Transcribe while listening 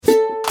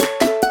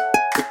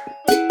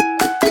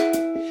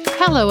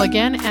Hello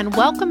again, and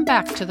welcome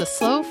back to the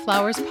Slow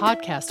Flowers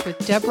Podcast with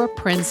Deborah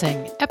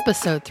Prinzing,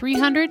 episode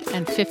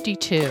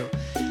 352.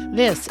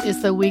 This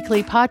is the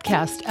weekly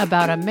podcast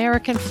about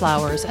American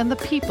flowers and the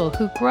people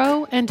who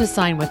grow and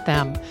design with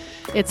them.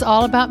 It's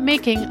all about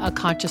making a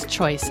conscious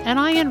choice, and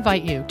I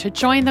invite you to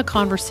join the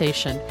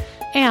conversation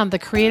and the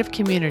creative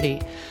community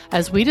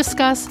as we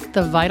discuss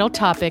the vital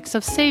topics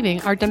of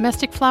saving our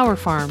domestic flower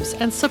farms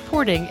and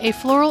supporting a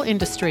floral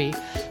industry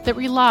that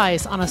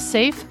relies on a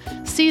safe,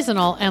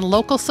 seasonal, and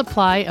local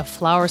supply of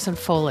flowers and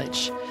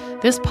foliage.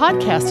 This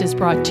podcast is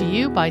brought to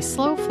you by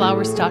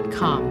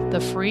slowflowers.com, the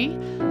free,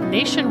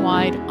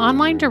 nationwide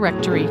online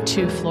directory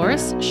to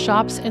florists,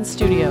 shops, and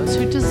studios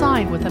who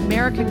design with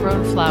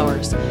American-grown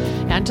flowers,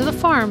 and to the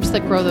farms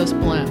that grow those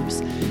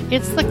blooms.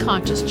 It's the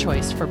conscious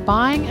choice for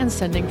buying and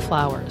sending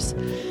flowers.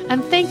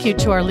 And thank you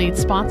to our lead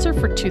sponsor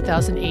for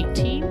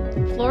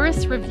 2018,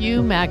 Florist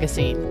Review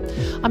Magazine.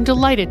 I'm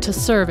delighted to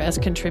serve as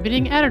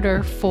contributing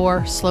editor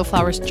for Slow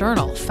Flowers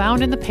Journal,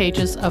 found in the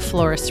pages of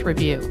Florist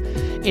Review.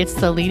 It's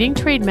the leading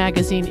trade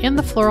magazine in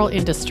the floral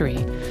industry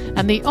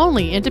and the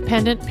only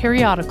independent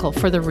periodical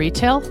for the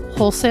retail,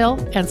 wholesale,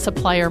 and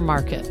supplier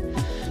market.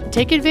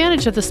 Take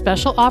advantage of the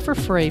special offer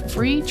for a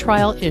free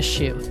trial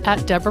issue at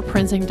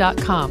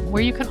deborahprinzing.com,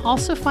 where you can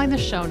also find the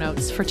show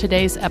notes for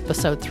today's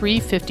episode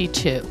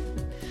 352.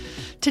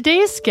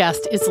 Today's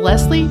guest is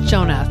Leslie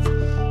Jonath,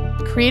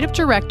 Creative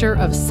Director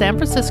of San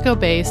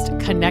Francisco-based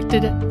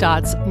Connected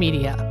Dots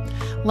Media.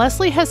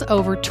 Leslie has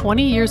over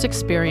 20 years'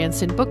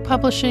 experience in book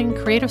publishing,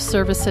 creative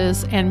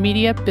services, and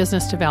media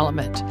business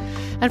development.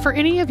 And for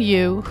any of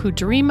you who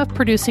dream of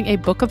producing a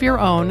book of your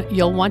own,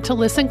 you'll want to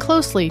listen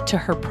closely to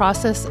her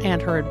process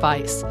and her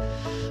advice.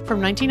 From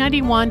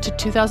 1991 to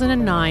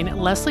 2009,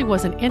 Leslie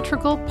was an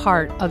integral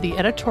part of the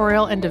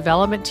editorial and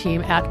development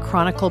team at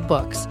Chronicle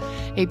Books,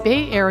 a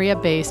Bay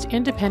Area-based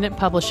independent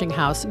publishing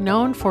house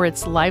known for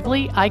its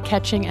lively,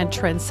 eye-catching, and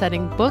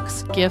trend-setting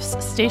books,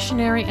 gifts,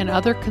 stationery, and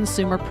other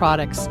consumer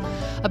products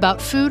about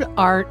food,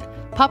 art,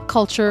 pop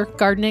culture,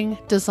 gardening,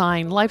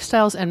 design,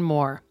 lifestyles, and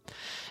more.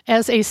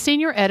 As a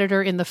senior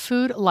editor in the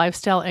food,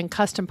 lifestyle, and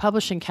custom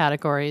publishing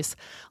categories,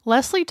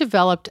 Leslie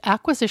developed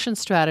acquisition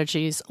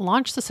strategies,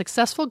 launched the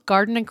successful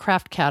garden and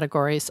craft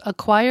categories,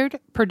 acquired,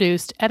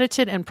 produced,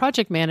 edited, and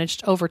project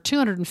managed over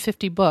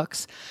 250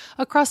 books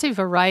across a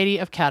variety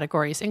of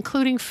categories,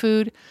 including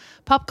food,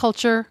 pop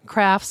culture,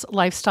 crafts,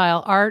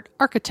 lifestyle, art,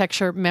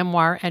 architecture,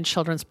 memoir, and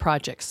children's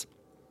projects.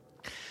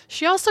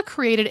 She also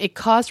created a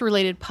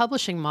cause-related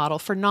publishing model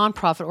for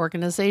nonprofit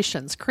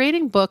organizations,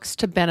 creating books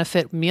to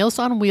benefit Meals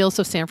on Wheels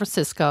of San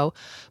Francisco,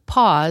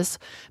 PAWS,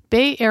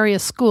 Bay Area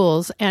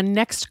Schools, and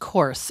Next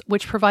Course,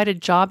 which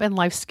provided job and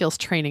life skills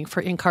training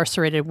for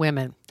incarcerated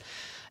women.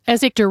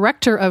 As a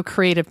director of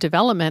creative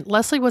development,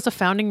 Leslie was a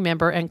founding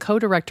member and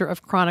co-director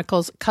of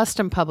Chronicle's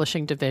custom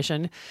publishing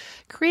division,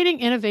 creating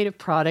innovative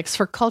products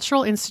for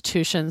cultural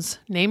institutions,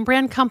 name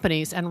brand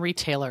companies, and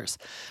retailers.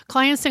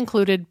 Clients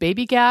included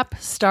Baby Gap,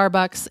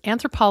 Starbucks,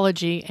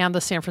 Anthropologie, and the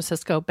San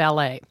Francisco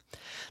Ballet.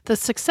 The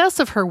success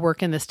of her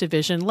work in this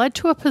division led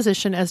to a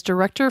position as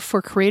Director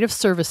for Creative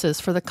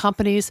Services for the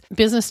company's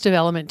business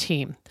development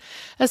team.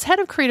 As head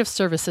of creative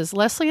services,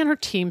 Leslie and her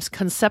teams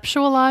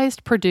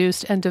conceptualized,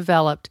 produced, and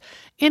developed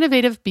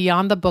innovative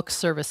beyond-the-book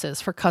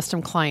services for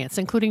custom clients,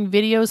 including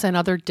videos and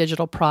other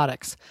digital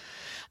products.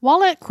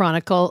 While at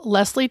Chronicle,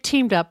 Leslie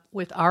teamed up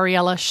with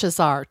Ariella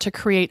Shazar to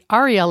create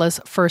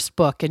Ariella's first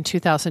book in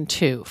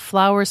 2002,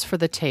 Flowers for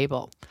the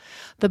Table.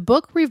 The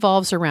book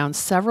revolves around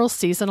several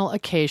seasonal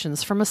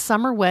occasions, from a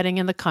summer wedding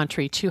in the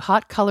country to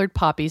hot-colored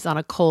poppies on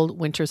a cold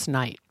winter's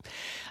night.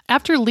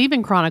 After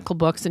leaving Chronicle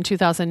Books in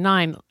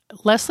 2009,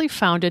 Leslie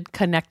founded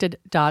Connected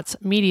Dots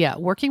Media,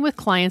 working with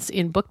clients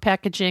in book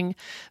packaging,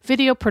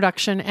 video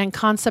production, and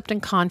concept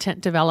and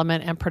content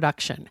development and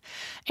production.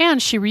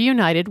 And she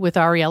reunited with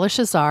Ariella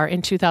Shazar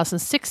in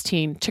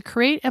 2016 to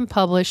create and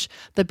publish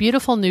the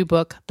beautiful new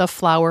book, The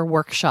Flower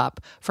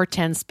Workshop, for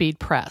 10 Speed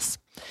Press.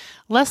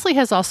 Leslie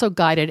has also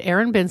guided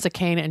Aaron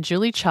Benzacane and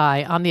Julie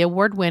Chai on the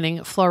award-winning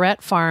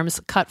Floret Farms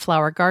Cut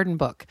Flower Garden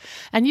book.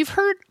 And you've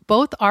heard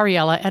both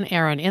Ariella and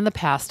Aaron in the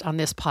past on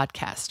this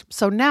podcast.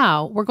 So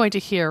now we're going to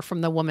hear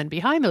from the woman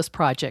behind those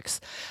projects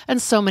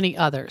and so many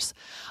others.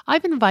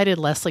 I've invited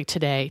Leslie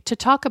today to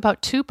talk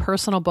about two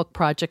personal book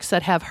projects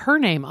that have her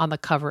name on the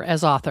cover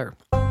as author.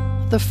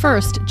 The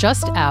first,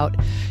 just out,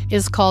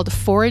 is called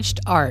Foraged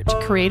Art,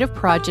 creative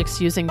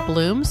projects using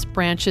blooms,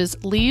 branches,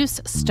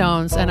 leaves,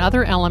 stones, and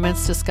other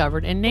elements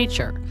discovered in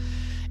nature.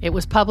 It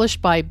was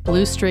published by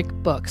Blue Streak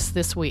Books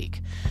this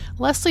week.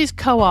 Leslie's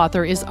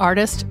co-author is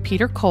artist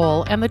Peter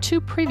Cole, and the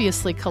two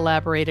previously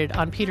collaborated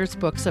on Peter's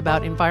books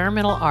about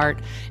environmental art,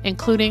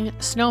 including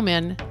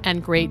Snowmen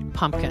and Great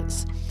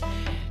Pumpkins.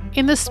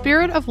 In the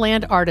spirit of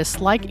land artists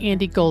like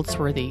Andy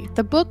Goldsworthy,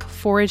 the book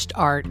Foraged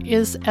Art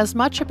is as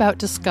much about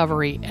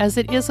discovery as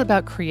it is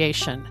about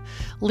creation.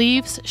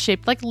 Leaves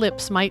shaped like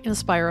lips might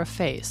inspire a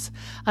face.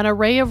 An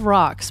array of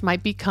rocks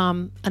might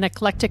become an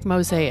eclectic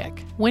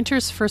mosaic.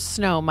 Winter's first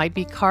snow might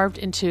be carved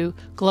into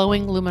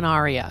glowing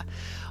luminaria.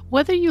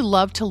 Whether you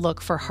love to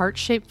look for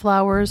heart-shaped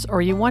flowers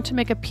or you want to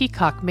make a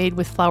peacock made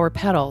with flower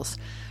petals,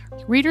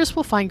 readers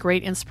will find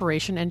great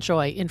inspiration and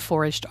joy in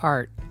Foraged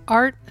Art.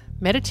 Art,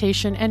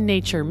 meditation, and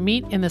nature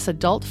meet in this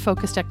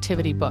adult-focused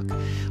activity book,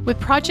 with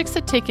projects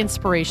that take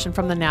inspiration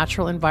from the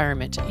natural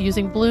environment,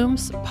 using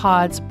blooms,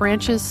 pods,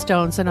 branches,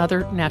 stones, and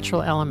other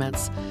natural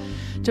elements.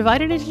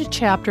 Divided into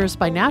chapters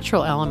by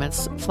natural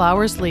elements,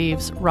 flowers,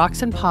 leaves,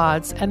 rocks and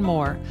pods, and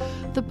more,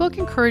 the book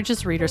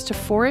encourages readers to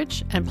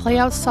forage and play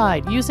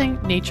outside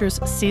using nature's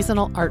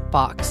seasonal art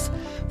box.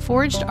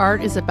 Foraged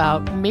Art is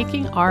about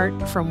making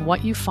art from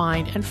what you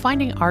find and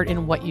finding art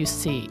in what you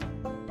see.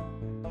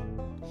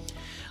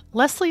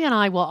 Leslie and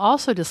I will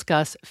also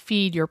discuss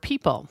Feed Your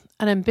People,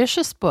 an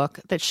ambitious book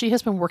that she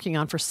has been working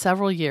on for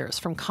several years,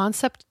 from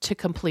concept to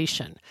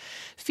completion.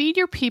 Feed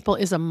Your People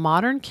is a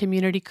modern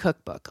community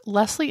cookbook.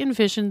 Leslie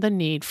envisioned the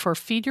need for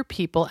Feed Your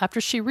People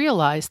after she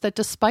realized that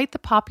despite the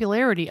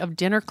popularity of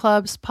dinner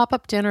clubs,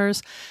 pop-up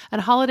dinners,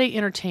 and holiday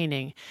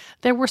entertaining,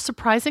 there were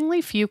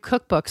surprisingly few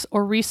cookbooks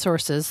or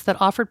resources that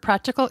offered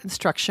practical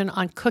instruction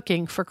on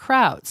cooking for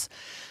crowds.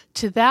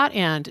 To that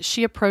end,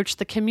 she approached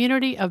the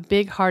community of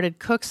big-hearted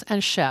cooks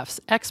and chefs,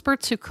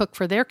 experts who cook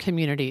for their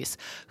communities,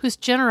 whose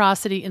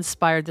generosity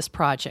inspired this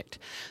project.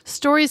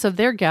 Stories of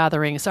their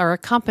gatherings are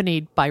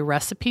accompanied by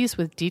recipes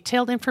with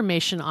detailed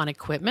information on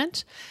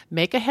equipment,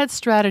 make-ahead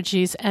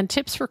strategies, and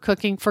tips for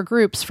cooking for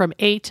groups from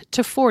 8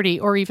 to 40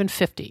 or even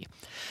 50.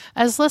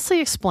 As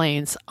Leslie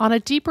explains, on a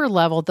deeper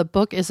level, the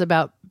book is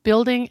about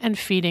building and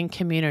feeding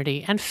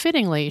community, and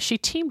fittingly, she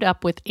teamed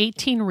up with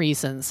 18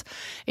 Reasons,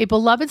 a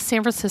beloved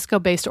San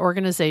Francisco-based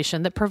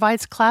organization that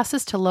provides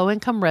classes to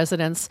low-income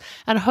residents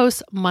and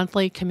hosts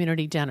monthly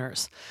community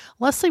dinners.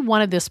 Leslie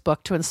wanted this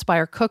book to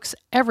inspire cooks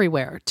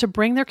everywhere to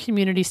bring their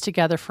communities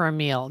together for a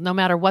meal, no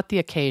matter what the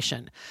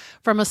occasion,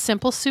 from a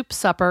simple soup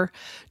supper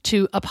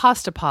to a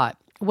pasta pot.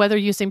 Whether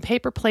using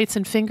paper plates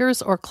and fingers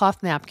or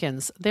cloth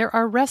napkins, there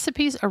are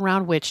recipes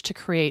around which to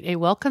create a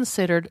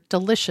well-considered,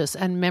 delicious,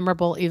 and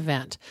memorable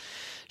event.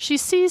 She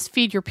sees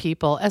Feed Your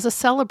People as a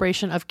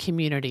celebration of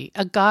community,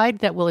 a guide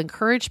that will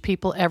encourage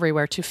people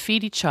everywhere to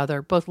feed each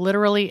other, both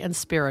literally and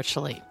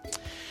spiritually.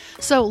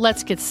 So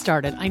let's get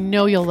started. I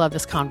know you'll love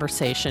this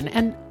conversation,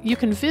 and you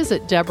can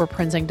visit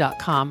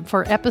DeborahPrinzing.com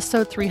for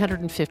episode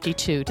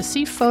 352 to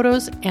see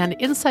photos and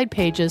inside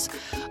pages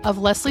of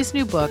Leslie's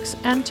new books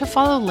and to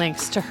follow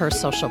links to her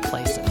social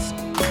places.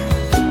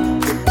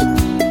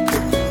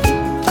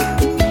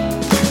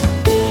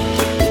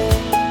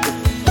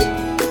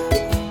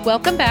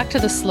 Welcome back to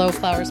the Slow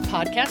Flowers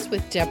podcast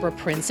with Deborah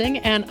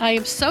Prinzing, and I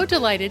am so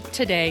delighted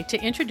today to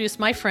introduce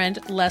my friend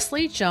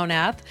Leslie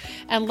Jonath.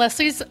 And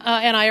Leslie's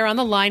and I are on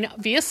the line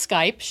via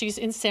Skype. She's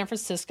in San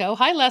Francisco.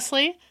 Hi,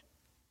 Leslie.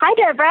 Hi,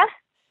 Deborah.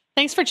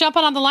 Thanks for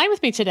jumping on the line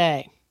with me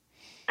today.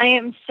 I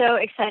am so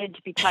excited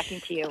to be talking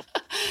to you.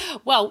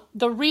 Well,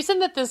 the reason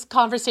that this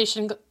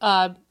conversation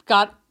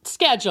got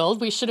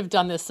scheduled, we should have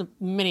done this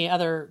many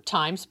other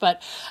times,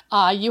 but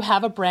you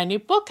have a brand new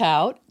book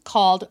out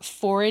called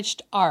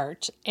Foraged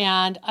Art,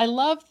 and I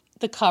love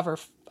the cover.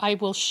 I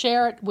will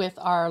share it with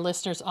our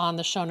listeners on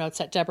the show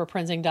notes at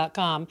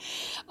DeborahPrinzing.com.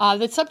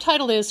 The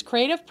subtitle is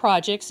Creative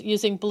Projects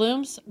Using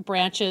Blooms,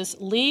 Branches,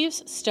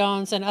 Leaves,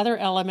 Stones, and Other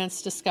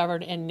Elements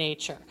Discovered in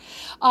Nature.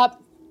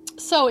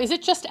 So is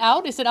it just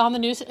out? Is it on the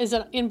news? Is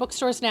it in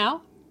bookstores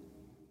now?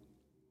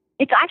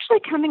 It's actually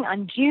coming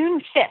on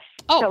June 5th.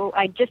 Oh. So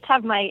I just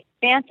have my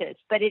advances,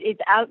 but it is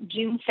out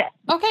June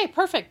 5th. Okay,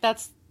 perfect.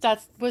 That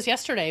was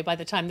yesterday by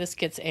the time this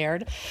gets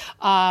aired.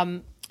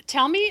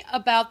 Tell me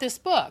about this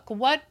book.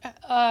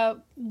 How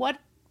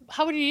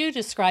would you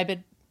describe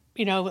it,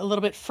 a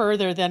little bit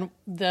further than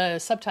the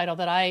subtitle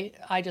that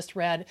I just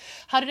read?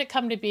 How did it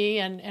come to be,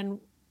 and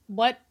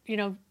what,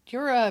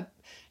 you're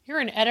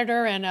an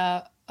editor and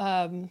a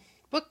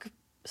book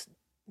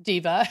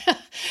diva,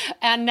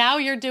 and now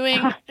you're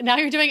doing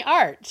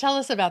art. Tell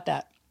us about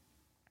that.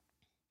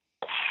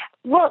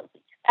 Well,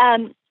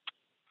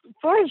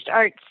 Foraged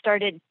Art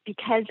started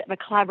because of a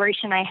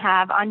collaboration I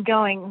have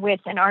ongoing with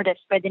an artist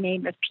by the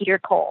name of Peter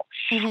Cole.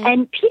 Mm-hmm.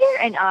 And Peter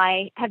and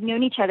I have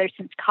known each other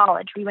since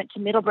college. We went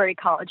to Middlebury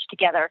College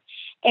together.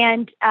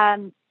 And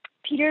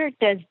Peter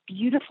does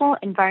beautiful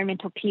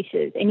environmental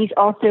pieces, and he's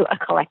also a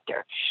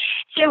collector.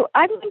 So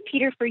I've known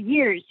Peter for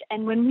years.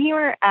 And when we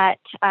were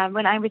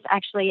when I was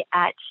actually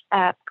at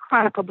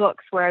Chronicle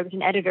Books, where I was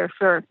an editor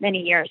for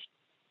many years,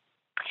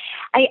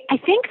 I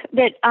think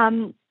that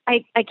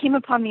I came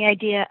upon the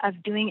idea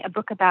of doing a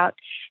book about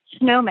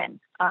snowmen.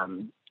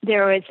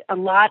 There was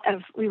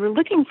we were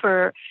looking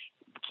for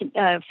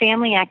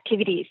family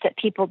activities that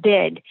people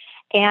did,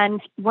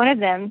 and one of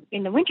them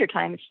in the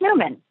wintertime is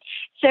snowmen.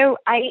 So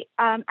I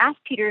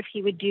asked Peter if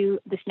he would do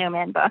the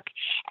snowman book,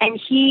 and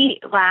he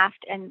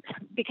laughed, and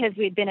because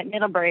we had been at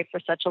Middlebury for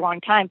such a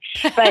long time,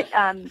 but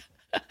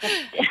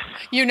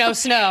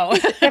snow.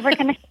 Never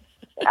gonna.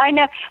 I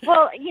know.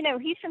 Well,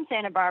 he's from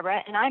Santa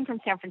Barbara and I'm from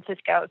San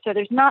Francisco, so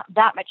there's not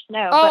that much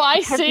snow. Oh, but I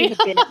because see. we had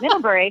been at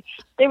Middlebury,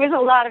 there was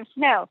a lot of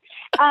snow.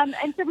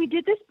 And so we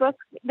did this book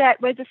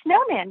that was a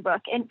snowman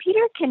book, and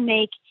Peter can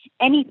make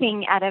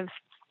anything out of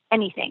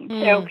anything.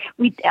 So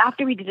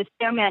after we did the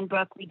snowman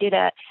book, we did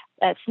a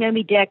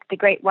Snowy Dick, the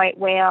great white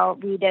whale.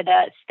 We did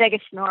a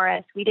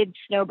Stegosaurus. We did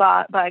snow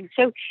bugs.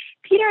 So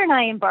Peter and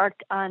I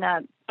embarked on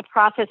a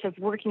process of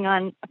working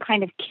on a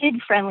kind of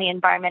kid-friendly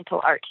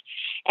environmental art.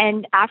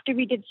 And after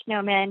we did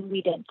snowmen,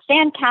 we did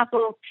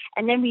sandcastles,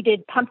 and then we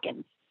did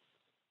pumpkins.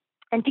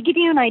 And to give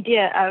you an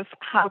idea of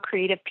how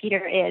creative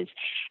Peter is,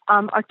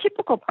 our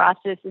typical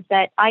process is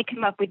that I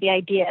come up with the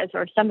ideas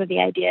or some of the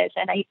ideas,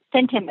 and I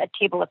send him a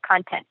table of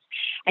contents.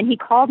 And he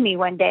called me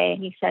one day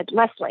and he said,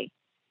 "Leslie,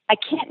 I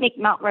can't make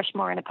Mount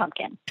Rushmore in a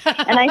pumpkin."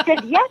 And I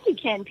said, "Yes, you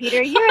can,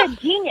 Peter. You're a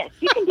genius.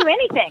 You can do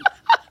anything."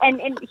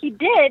 And he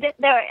did.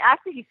 Though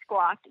after he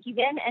squawked, he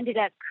then ended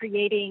up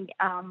creating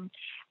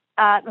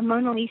the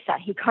Mona Lisa.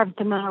 He carved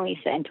the Mona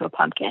Lisa into a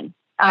pumpkin.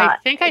 I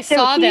think I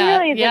saw that.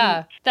 Really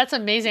that's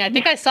amazing. I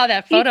think I saw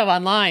that photo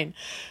online.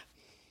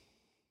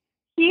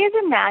 He is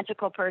a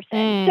magical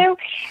person. So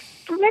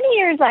for many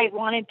years, I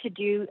wanted to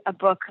do a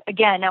book.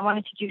 Again, I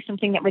wanted to do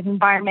something that was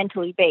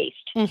environmentally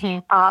based.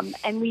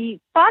 And we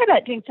thought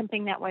about doing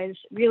something that was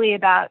really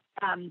about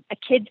a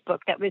kid's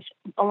book that was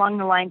along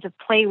the lines of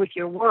play with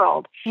your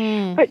world.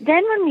 But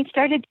then when we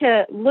started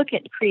to look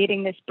at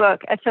creating this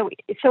book,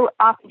 so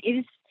often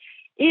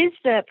is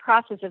the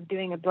process of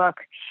doing a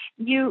book,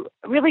 you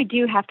really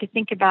do have to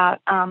think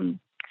about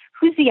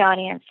who's the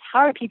audience, how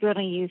are people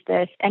going to use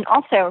this, and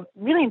also,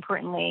 really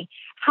importantly,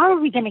 how are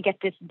we going to get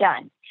this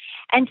done?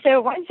 And so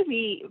once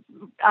we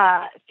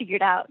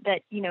figured out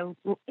that,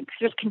 sort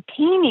of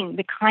containing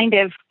the kind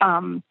of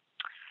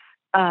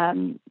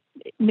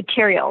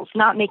materials,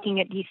 not making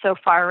it be so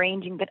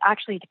far-ranging, but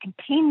actually to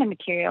contain the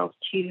materials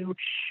to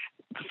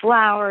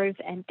flowers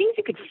and things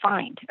you could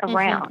find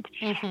around.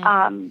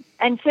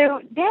 And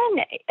so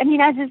then,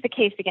 as is the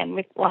case again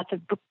with lots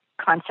of book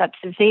concepts,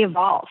 as they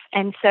evolve.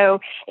 And so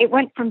it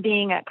went from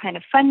being a kind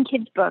of fun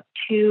kids book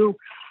to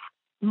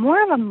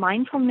more of a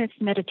mindfulness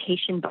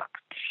meditation book.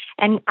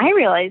 And I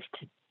realized,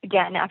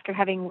 again, after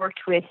having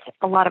worked with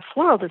a lot of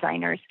floral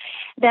designers,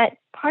 that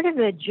part of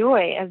the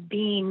joy of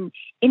being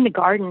in the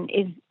garden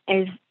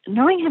is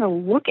knowing how to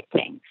look at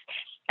things.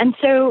 And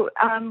so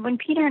when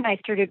Peter and I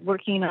started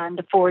working on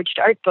the Forged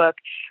Art book,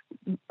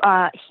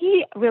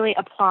 he really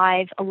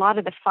applies a lot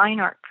of the fine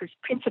art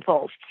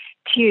principles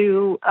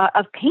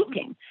of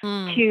painting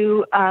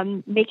to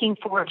making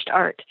forged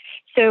art.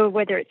 So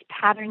whether it's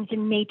patterns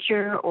in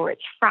nature or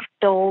it's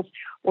fractals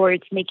or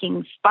it's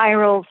making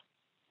spirals,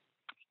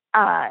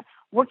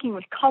 working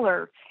with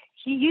color,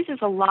 he uses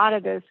a lot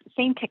of those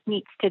same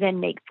techniques to then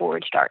make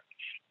forged art.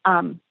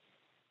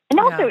 And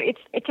also,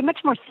 it's a much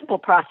more simple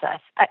process.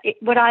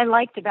 What I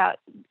liked about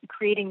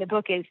creating the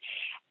book is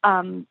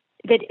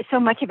that so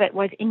much of it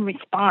was in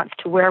response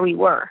to where we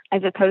were,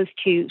 as opposed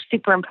to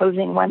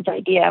superimposing one's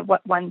idea of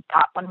what one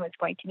thought one was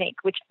going to make,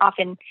 which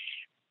often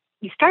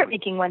you start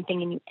making one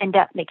thing and you end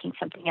up making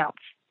something else.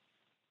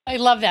 I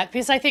love that,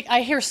 because I think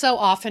I hear so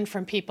often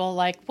from people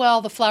like,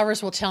 well, the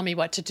flowers will tell me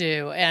what to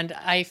do. And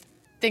I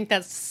think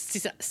that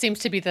seems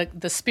to be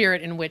the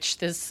spirit in which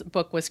this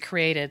book was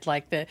created.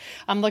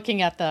 I'm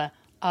looking at the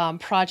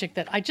project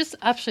that I just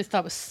actually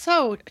thought was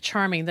so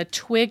charming, the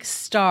twig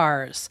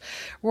stars,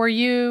 where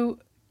you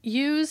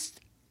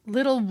used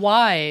little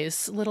Y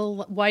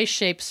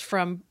shapes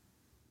from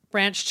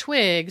branched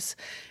twigs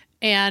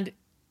and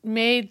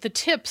made the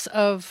tips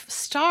of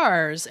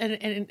stars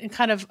and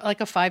kind of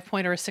like a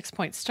 5-point or a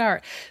 6-point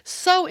star.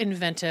 So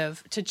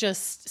inventive to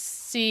just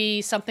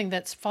see something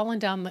that's fallen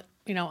down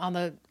on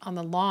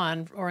the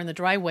lawn or in the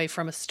driveway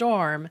from a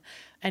storm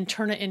and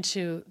turn it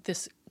into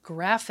this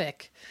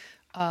graphic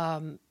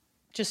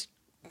just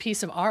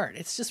piece of art.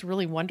 It's just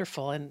really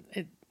wonderful. And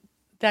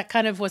that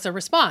kind of was a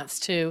response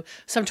to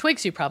some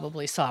twigs you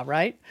probably saw,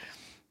 right?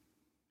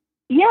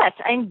 Yes,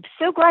 I'm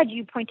so glad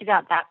you pointed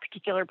out that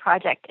particular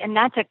project. And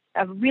that's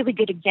a really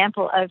good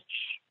example of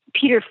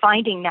Peter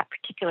finding that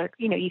particular,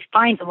 you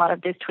find a lot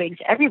of those twigs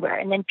everywhere.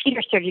 And then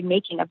Peter started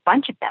making a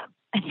bunch of them.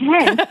 And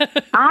then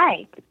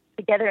I put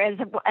together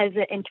into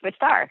a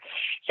star.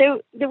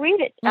 So the way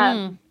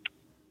that,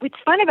 what's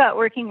fun about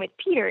working with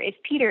Peter is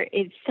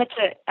such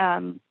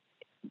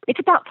it's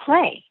about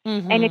play,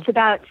 and it's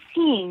about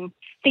seeing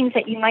things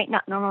that you might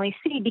not normally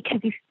see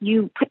because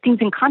you put things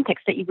in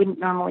context that you wouldn't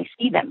normally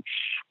see them.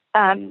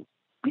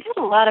 We've had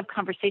a lot of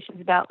conversations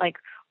about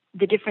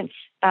the difference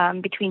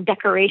between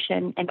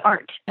decoration and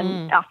art,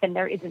 and often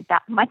there isn't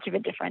that much of a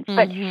difference.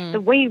 But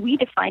the way we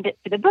defined it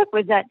for the book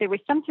was that there was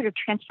some sort of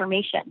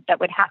transformation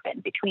that would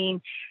happen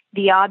between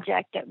the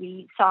object that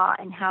we saw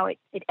and how it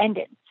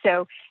ended.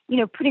 So,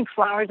 putting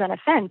flowers on a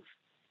fence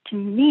to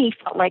me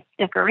felt like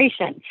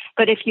decoration.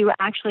 But if you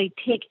actually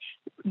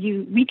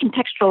you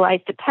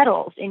recontextualize the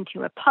petals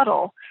into a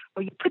puddle,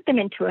 or you put them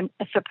into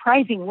a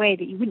surprising way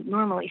that you wouldn't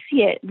normally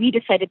see it, we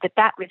decided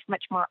that was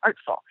much more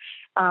artful.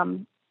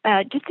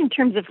 Just in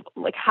terms of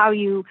how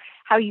you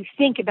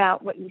think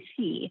about what you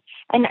see.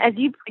 And as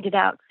you pointed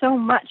out, so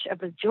much of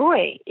the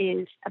joy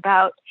is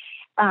about,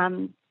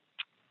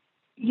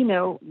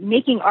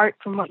 making art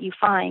from what you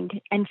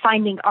find and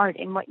finding art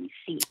in what you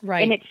see.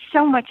 Right. And it's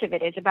so much of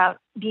it is about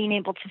being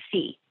able to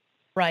see.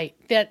 Right.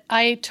 That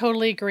I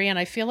totally agree. And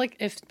I feel like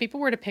if people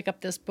were to pick up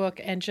this book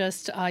and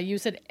just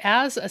use it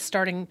as a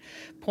starting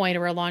point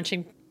or a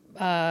launching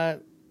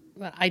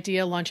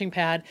launching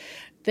pad,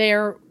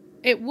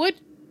 it would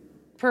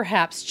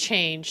perhaps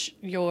change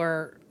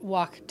your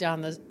walk down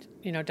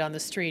the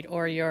street,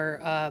 or your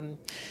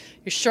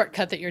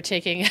shortcut that you're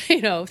taking,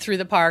 through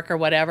the park or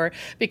whatever,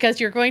 because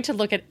you're going to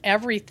look at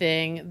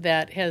everything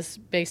that is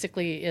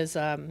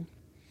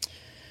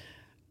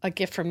a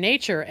gift from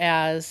nature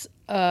as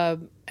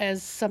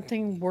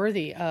something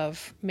worthy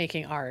of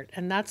making art.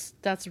 And that's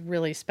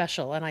really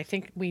special. And I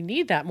think we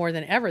need that more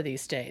than ever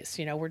these days.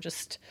 We're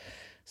just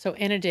so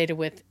inundated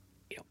with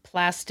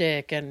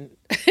plastic and,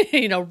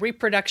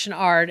 reproduction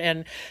art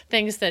and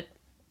things that,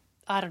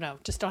 I don't know,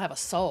 just don't have a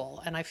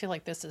soul. And I feel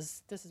like this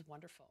is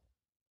wonderful.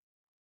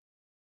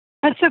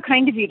 That's so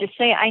kind of you to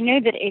say. I know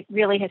that it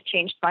really has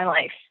changed my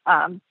life.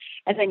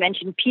 As I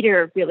mentioned,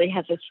 Peter really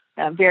has this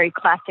very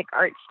classic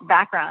arts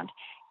background.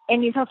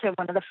 And he's also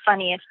one of the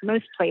funniest,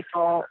 most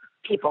playful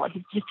people.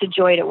 He's just a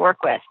joy to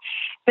work with.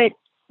 But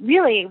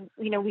really,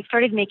 we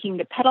started making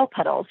the petal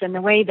petals in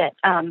the way that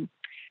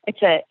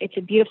it's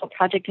a beautiful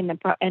project in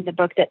the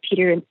book that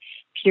Peter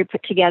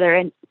put together.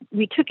 And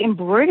we took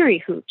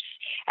embroidery hoops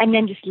and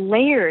then just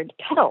layered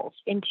petals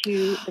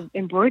into the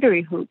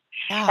embroidery hoop.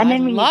 Yeah, and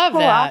then when you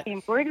pull out the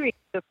embroidery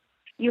hoop,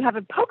 you have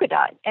a polka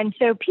dot. And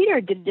so Peter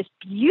did this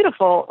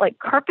beautiful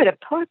carpet of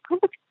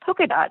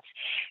polka dots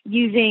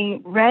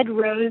using red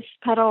rose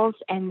petals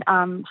and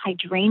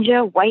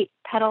hydrangea white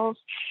petals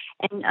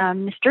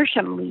and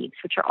nasturtium leaves,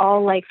 which are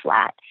all lie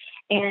flat.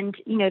 And,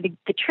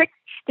 the trick,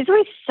 there's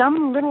always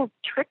some little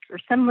trick or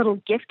some little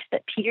gift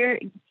that Peter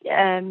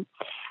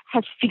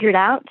has figured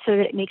out so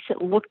that it makes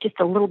it look just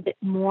a little bit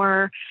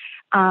more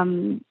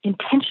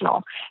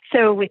intentional.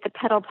 So with the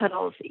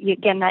petals,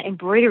 again, that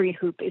embroidery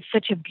hoop is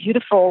such a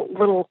beautiful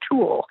little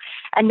tool.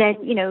 And then,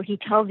 he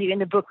tells you in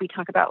the book, we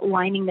talk about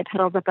lining the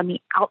petals up on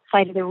the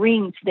outside of the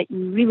ring so that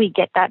you really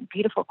get that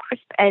beautiful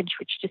crisp edge,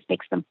 which just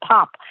makes them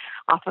pop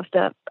off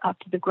to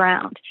the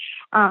ground.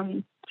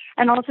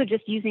 And also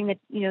just using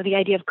the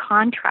idea of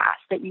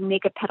contrast, that you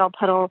make a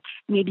petal,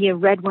 maybe a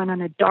red one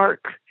on a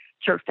dark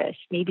surface.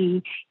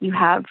 Maybe you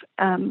have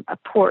a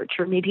porch,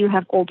 or maybe you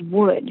have old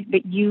wood,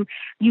 but you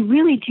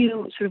really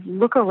do sort of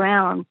look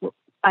around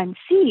and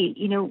see,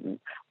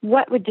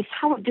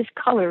 how would this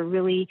color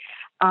really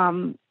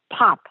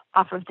pop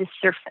off of this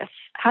surface?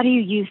 How do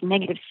you use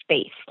negative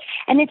space?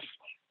 And it's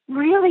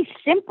really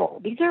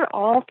simple. These are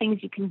all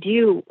things you can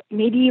do.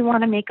 Maybe you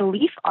want to make a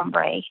leaf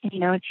ombre,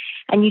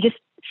 and you just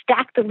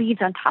stack the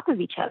leaves on top of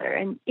each other.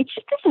 And this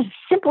is a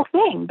simple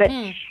thing, but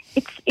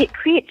it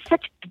creates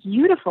such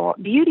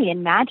beauty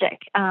and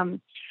magic.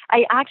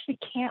 I actually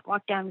can't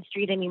walk down the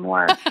street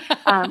anymore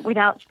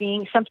without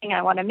seeing something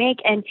I want to make.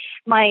 And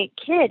my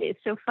kid is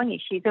so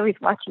funny. She's always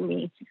watching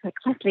me. She's like,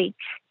 Leslie,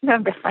 you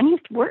have the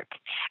funniest work.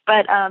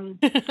 But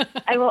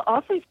I will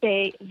also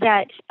say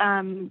that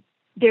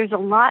there's a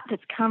lot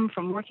that's come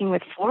from working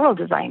with floral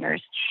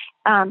designers.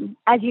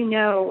 As you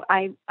know,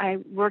 I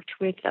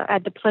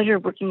had the pleasure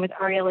of working with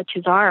Ariella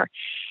Cesar,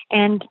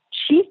 and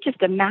she's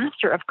just a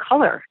master of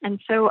color. And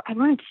so I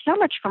learned so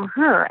much from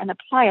her and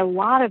apply a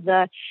lot of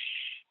the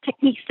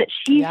techniques that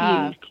she's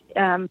used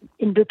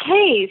in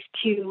bouquets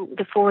to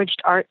the foraged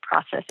art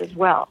process as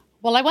well.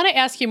 Well, I want to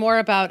ask you more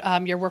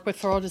about your work with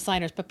floral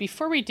designers, but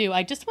before we do,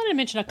 I just want to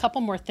mention a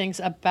couple more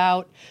things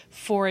about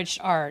foraged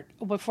art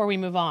before we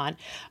move on.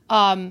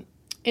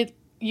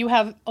 You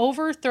have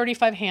over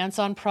 35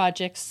 hands-on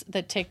projects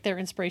that take their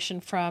inspiration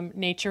from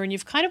nature, and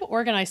you've kind of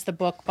organized the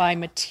book by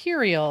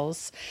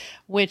materials,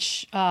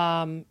 which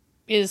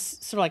is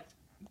sort of like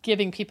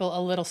giving people a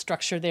little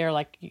structure there,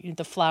 like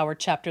the flower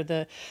chapter,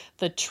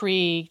 the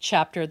tree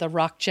chapter, the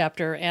rock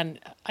chapter, and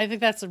I think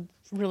that's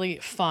really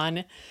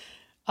fun.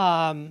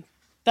 The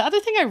other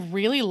thing I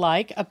really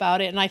like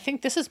about it, and I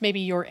think this is maybe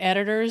your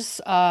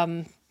editors,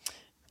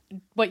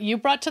 what you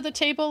brought to the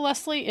table,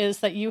 Leslie, is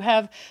that you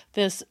have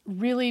this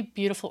really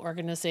beautiful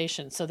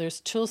organization. So there's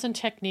tools and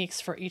techniques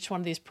for each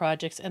one of these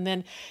projects, and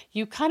then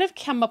you kind of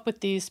come up with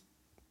these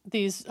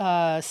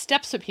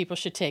steps that people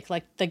should take,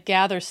 like the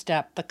gather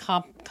step, the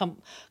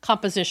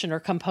composition or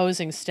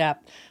composing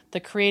step,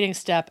 the creating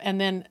step, and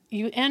then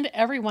you end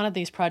every one of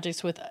these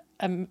projects with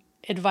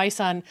advice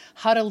on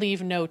how to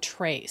leave no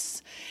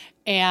trace.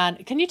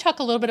 And can you talk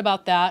a little bit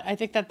about that? I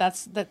think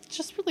that's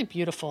just really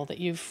beautiful that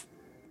you've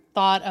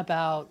thought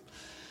about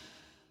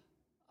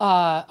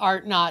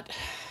art not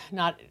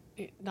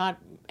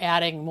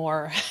adding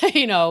more,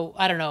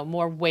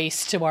 more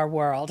waste to our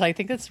world. I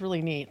think that's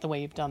really neat the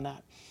way you've done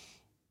that.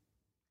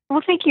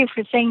 Well, thank you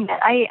for saying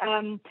that. I,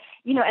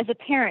 as a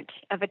parent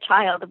of a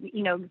child,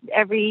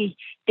 every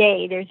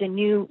day there's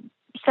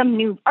some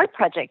new art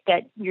project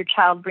that your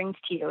child brings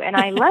to you. And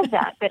I love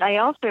that. But I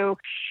also,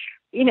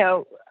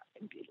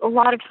 a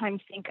lot of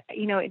times think,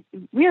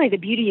 really the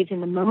beauty is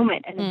in the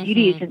moment and the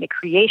beauty is in the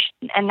creation.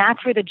 And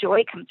that's where the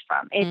joy comes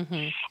from.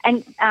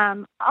 And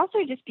also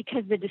just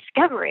because the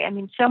discovery,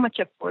 so much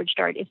of forged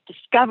art is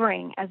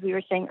discovering, as we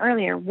were saying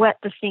earlier, what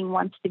the thing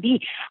wants to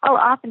be. I'll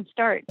often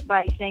start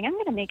by saying, I'm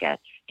going to make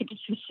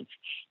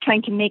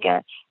trying to make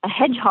a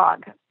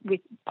hedgehog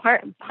with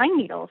pine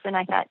needles. And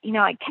I thought,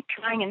 I kept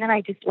trying and then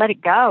I just let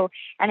it go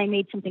and I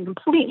made something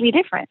completely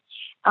different.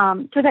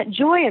 So that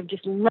joy of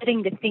just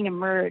letting the thing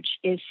emerge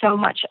is so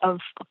much of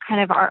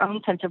kind of our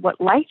own sense of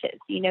what life is.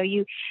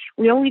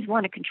 We always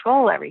want to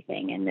control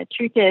everything. And the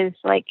truth is,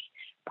 like,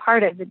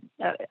 part of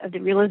the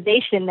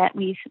realization that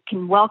we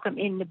can welcome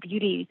in the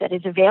beauty that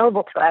is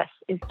available to us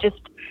is just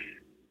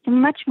a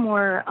much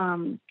more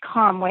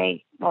calm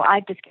way,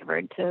 I've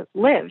discovered, to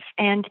live.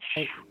 And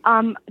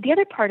the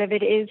other part of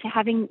it is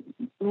having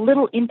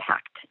little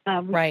impact.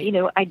 Right.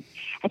 I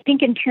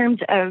think in terms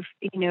of,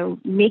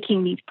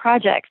 making these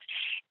projects,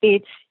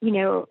 it's,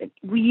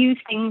 we use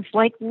things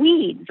like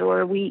weeds,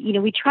 or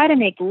we try to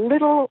make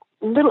little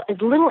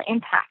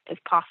impact as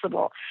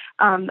possible.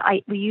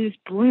 We use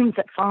blooms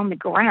that fall on the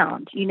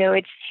ground. And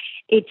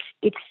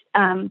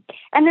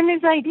then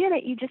there's the idea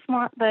that you just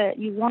want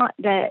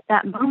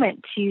that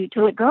moment to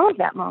let go of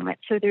that moment.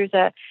 So there's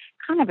a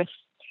kind of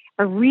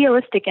a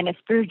realistic and a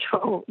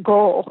spiritual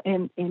goal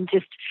in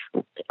just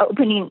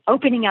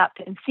opening up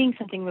and seeing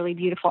something really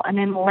beautiful and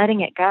then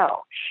letting it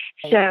go.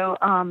 So,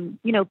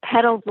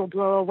 petals will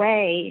blow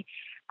away.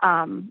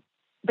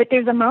 But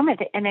there's a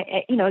moment, and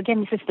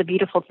again, this is the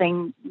beautiful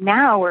thing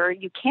now where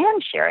you can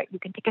share it. You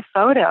can take a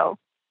photo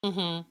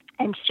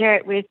and share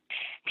it with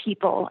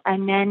people,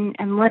 and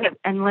let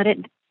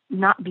it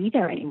not be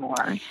there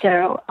anymore.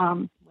 So,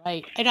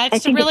 right, and I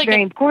think really it's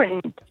very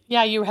important.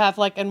 Yeah, you have,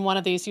 like, in one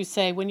of these, you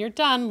say, when you're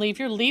done, leave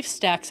your leaf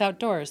stacks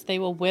outdoors. They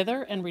will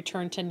wither and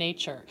return to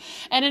nature.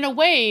 And in a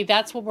way,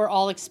 that's what we're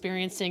all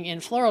experiencing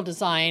in floral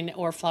design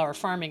or flower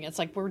farming. It's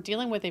like we're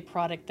dealing with a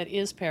product that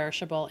is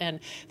perishable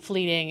and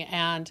fleeting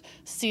and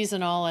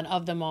seasonal and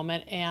of the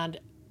moment. And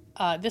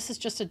this is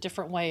just a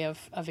different way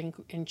of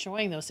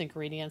enjoying those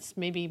ingredients,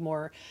 maybe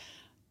more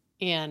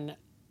in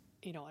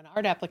an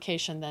art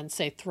application than,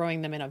 say,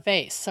 throwing them in a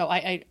vase. So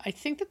I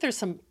think that there's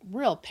some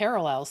real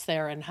parallels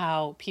there in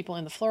how people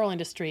in the floral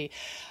industry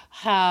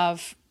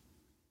have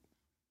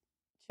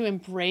to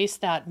embrace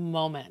that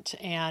moment.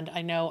 And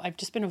I know I've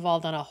just been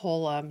involved on a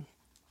whole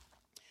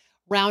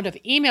round of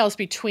emails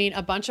between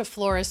a bunch of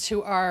florists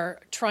who are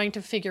trying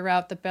to figure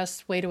out the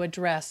best way to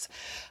address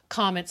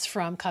comments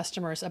from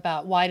customers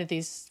about why did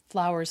these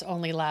flowers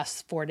only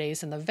last 4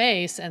 days in the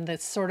vase. And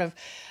that's sort of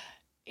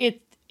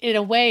it. In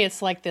a way,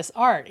 it's like this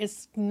art.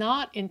 It's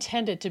not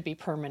intended to be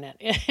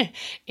permanent.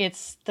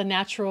 It's the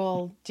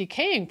natural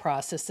decaying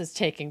process that's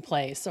taking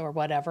place or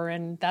whatever,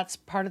 and that's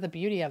part of the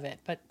beauty of it.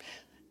 But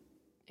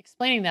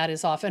explaining that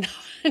is often,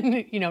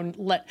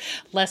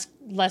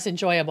 less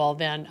enjoyable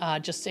than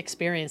just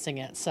experiencing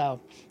it. So,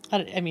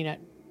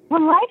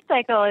 well, life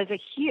cycle is a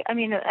huge.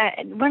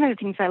 One of the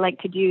things I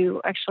like to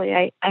do, actually,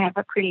 I have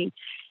a pretty.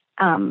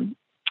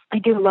 I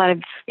do a lot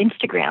of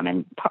Instagram,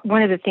 and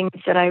one of the things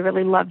that I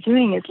really love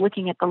doing is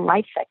looking at the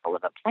life cycle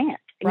of a plant.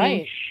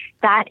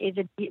 That is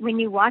when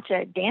you watch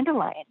a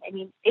dandelion,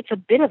 it's a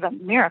bit of a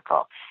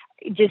miracle.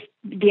 Just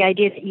the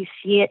idea that you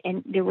see it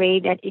and the way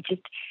that it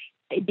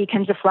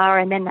becomes a flower,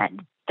 and then that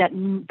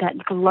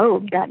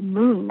globe, that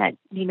moon, that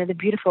the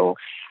beautiful,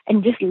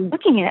 and just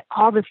looking at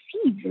all the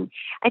seeds. And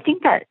I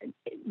think that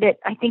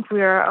I think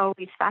we are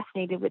always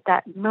fascinated with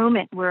that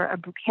moment where a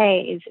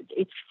bouquet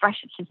it's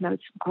fresh, it's just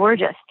it's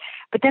gorgeous.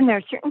 But then there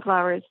are certain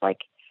flowers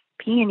like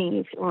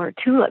peonies or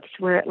tulips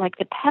where, like,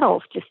 the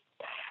petals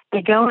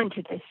they go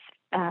into this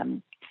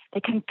they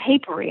become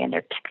papery and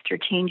their texture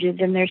changes,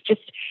 and there's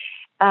just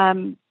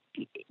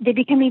they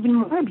become even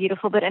more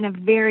beautiful, but in a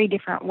very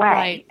different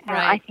way. Right.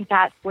 I think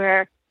that's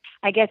where,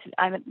 I guess,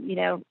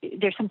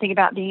 there's something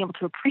about being able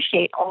to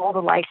appreciate all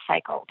the life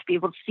cycle, to be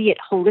able to see it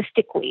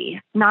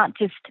holistically, not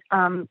just,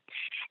 and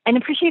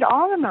appreciate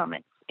all the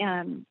moments,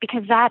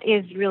 because that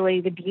is really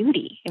the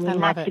beauty.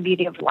 That's the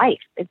beauty of life.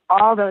 It's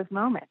all those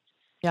moments.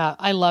 Yeah,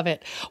 I love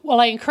it.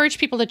 Well, I encourage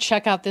people to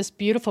check out this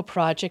beautiful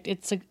project.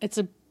 It's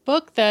a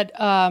book that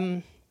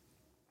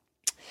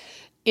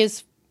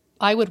is,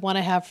 I would want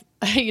to have,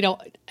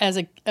 as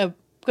a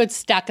good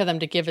stack of them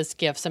to give as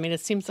gifts. It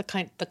seems the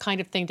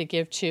kind of thing to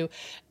give to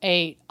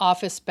a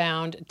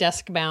office-bound,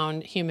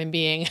 desk-bound human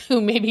being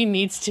who maybe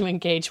needs to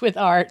engage with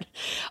art,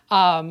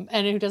 and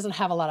who doesn't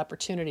have a lot of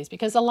opportunities,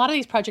 because a lot of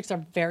these projects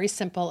are very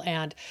simple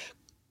and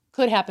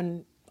could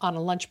happen on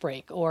a lunch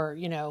break, or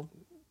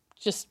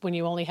just when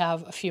you only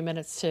have a few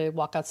minutes to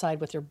walk outside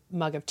with your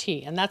mug of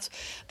tea. And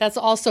that's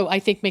also, I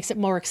think, makes it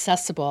more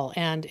accessible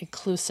and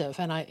inclusive.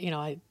 And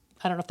I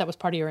don't know if that was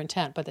part of your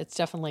intent, but it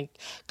definitely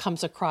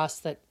comes across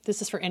that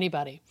this is for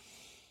anybody.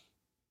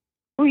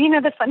 Well,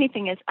 the funny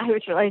thing is, I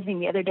was realizing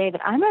the other day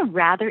that I'm a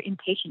rather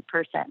impatient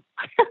person.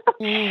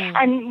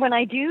 And when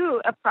I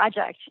do a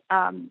project,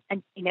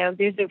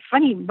 there's a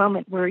funny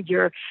moment where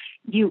you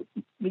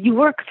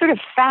work sort of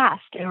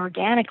fast and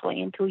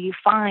organically until you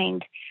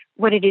find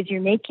what it is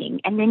you're making,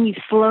 and then you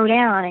slow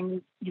down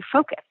and you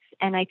focus.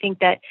 And I think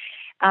that,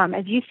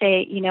 as you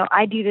say,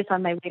 I do this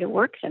on my way to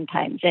work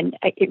sometimes, and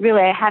I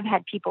have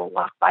had people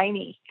walk by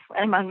me.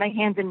 I'm on my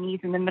hands and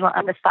knees on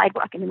the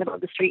sidewalk in the middle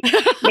of the street,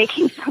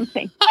 making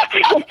something.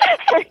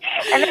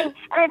 and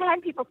I've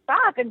had people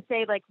stop and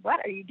say, like, "What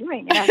are you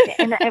doing?"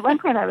 And at one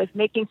point I was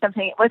making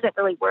something. It wasn't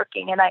really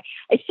working. And I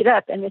stood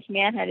up, and this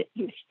man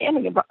he was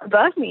standing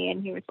above me,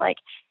 and he was like,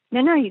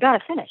 No, you got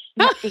to finish.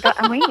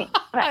 I'm waiting.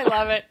 I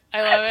love it.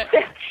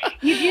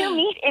 You do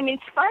meet, and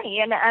it's funny.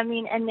 And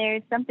and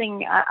there's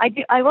something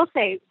I will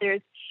say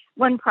there's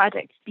one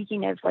project,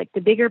 speaking of like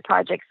the bigger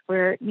projects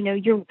where,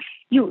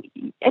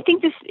 I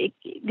think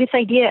this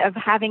idea of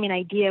having an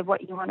idea of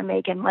what you want to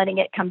make and letting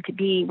it come to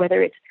be,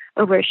 whether it's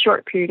over a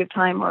short period of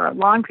time or a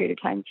long period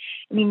of time,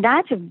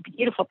 that's a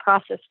beautiful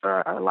process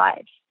for our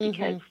lives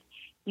because,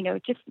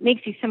 it just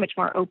makes you so much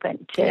more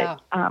open to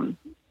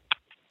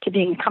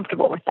being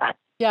comfortable with that.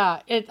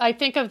 Yeah, I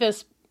think of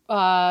this.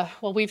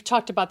 We've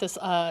talked about this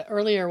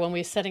earlier when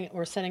we're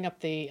setting up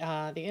the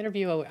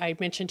interview. I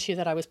mentioned to you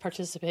that I was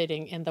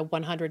participating in the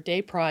 100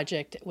 Day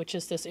Project, which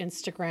is this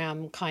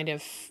Instagram kind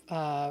of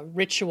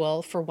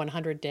ritual for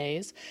 100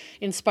 days,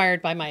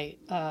 inspired by my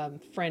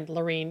friend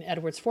Lorene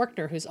Edwards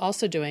Forkner, who's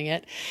also doing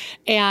it.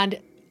 And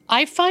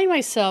I find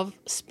myself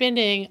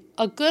spending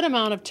a good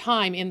amount of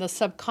time in the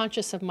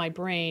subconscious of my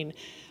brain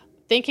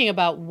thinking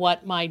about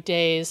what my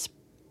day's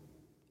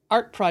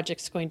art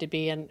project's going to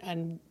be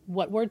and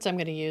what words I'm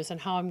going to use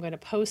and how I'm going to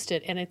post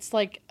it. And it's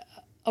like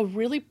a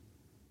really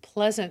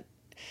pleasant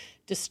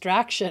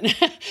distraction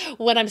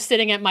when I'm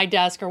sitting at my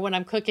desk or when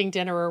I'm cooking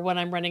dinner or when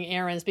I'm running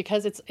errands,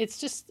 because it's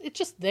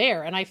just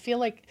there. And I feel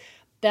like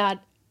that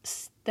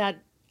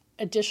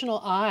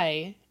additional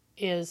eye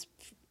is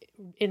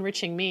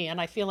enriching me. And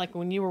I feel like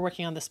when you were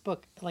working on this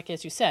book, like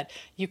as you said,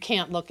 you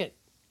can't look at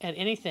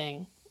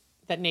anything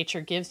that nature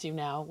gives you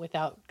now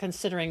without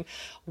considering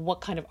what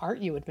kind of art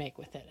you would make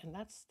with it. And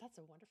that's a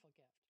wonderful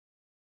gift.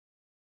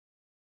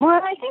 Well,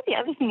 I think the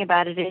other thing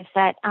about it is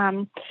that,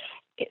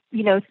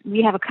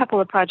 we have a couple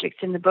of projects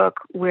in the book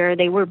where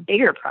they were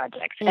bigger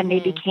projects and they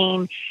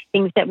became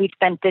things that we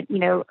spent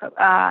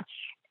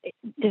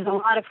there's a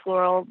lot of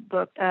floral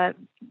book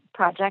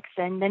projects,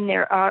 and then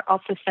there are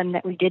also some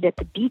that we did at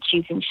the beach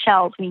using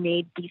shells. We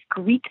made these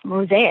Greek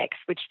mosaics,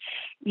 which,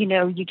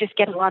 you just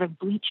get a lot of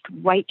bleached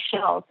white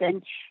shells.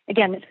 And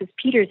again, this was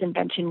Peter's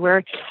invention,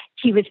 where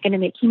he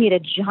made a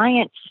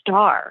giant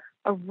star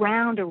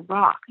around a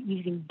rock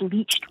using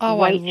bleached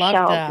white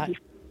shells at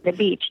the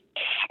beach.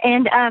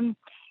 And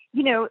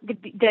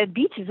the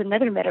beach is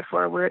another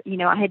metaphor where,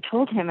 I had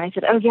told him, I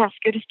said, "Oh yes,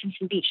 go to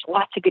Stinson Beach.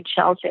 Lots of good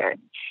shells there."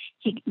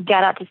 He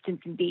got out to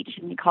Stinson Beach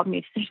and he called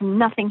me. There's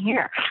nothing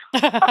here.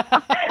 It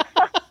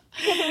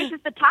was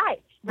just the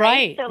tide,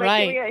 right? So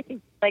here I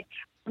think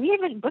we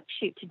have a book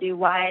shoot to do.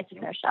 Why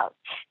isn't there shells?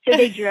 So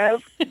they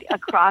drove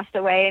across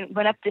the way and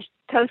went up this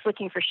coast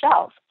looking for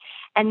shells,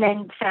 and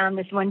then found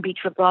this one beach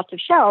with lots of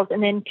shells.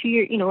 And then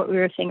what we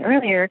were saying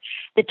earlier,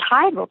 the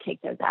tide will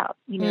take those out.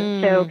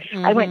 So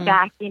I went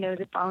back,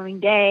 the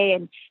following day,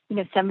 and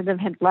some of them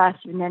had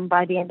left, and then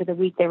by the end of the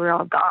week they were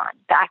all gone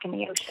back in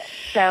the ocean.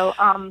 So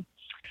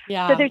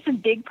so there's some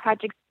big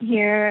projects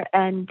here,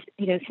 and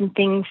some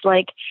things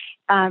like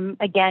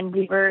again,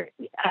 we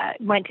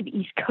went to the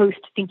East Coast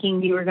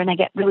thinking we were going to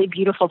get really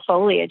beautiful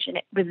foliage, and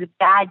it was a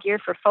bad year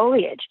for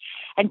foliage.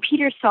 And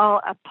Peter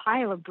saw a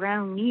pile of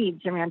brown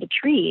leaves around a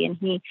tree, and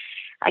it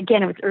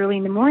was early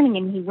in the morning,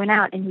 and he went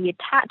out and he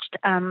attached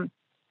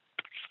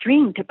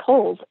string to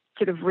poles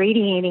sort of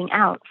radiating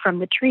out from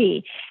the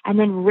tree, and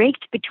then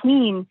raked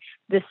between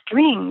the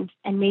strings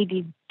and made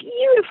these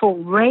beautiful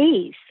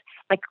rays,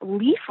 like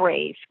leaf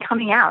rays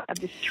coming out of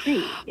this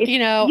tree. It's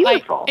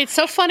beautiful. It's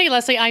so funny,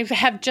 Leslie. I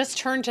have just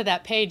turned to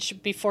that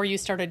page before you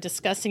started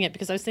discussing it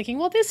because I was thinking,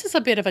 well, this is a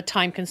bit of a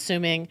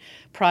time-consuming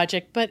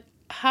project, but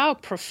how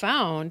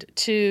profound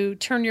to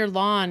turn your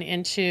lawn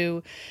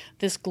into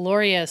this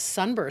glorious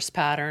sunburst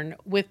pattern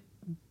with,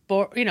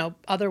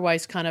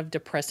 otherwise kind of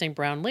depressing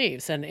brown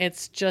leaves. And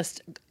it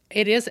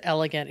is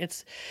elegant.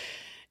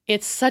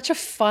 It's such a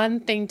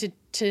fun thing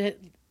to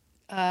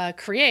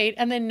create,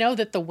 and then know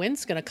that the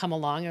wind's going to come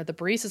along or the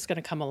breeze is going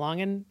to come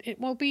along, and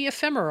it will be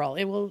ephemeral.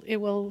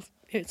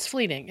 It's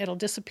fleeting. It'll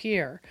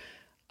disappear.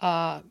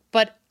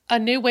 But a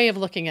new way of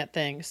looking at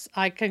things.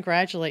 I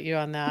congratulate you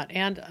on that,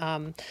 and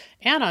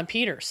on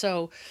Peter.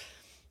 So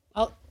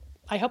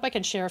I hope I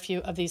can share a few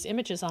of these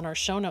images on our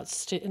show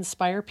notes to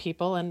inspire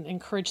people and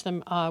encourage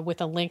them with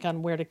a link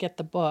on where to get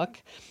the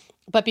book.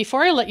 But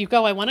before I let you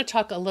go, I want to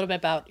talk a little bit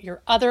about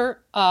your other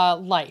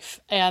life,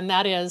 and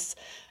that is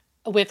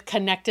with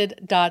Connected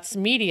Dots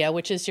Media,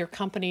 which is your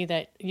company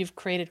that you've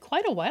created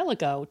quite a while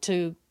ago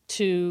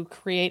to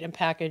create and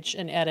package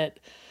and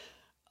edit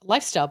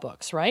lifestyle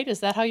books, right?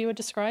 Is that how you would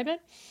describe it?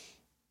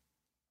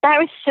 That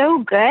was so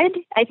good.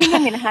 I think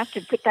I'm going to have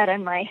to put that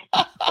on my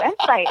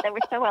website. That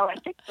was so well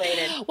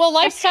articulated. Well,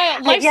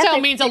 lifestyle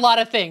means a lot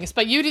of things,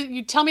 but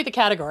you tell me the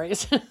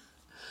categories.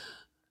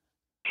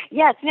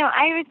 Yes, no,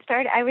 I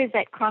was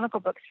at Chronicle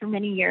Books for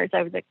many years.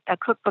 I was a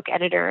cookbook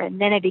editor, and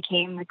then I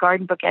became the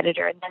garden book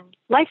editor, and then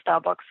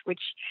lifestyle books,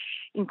 which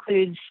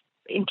includes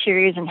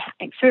interiors and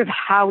sort of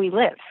how we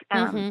live.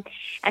 And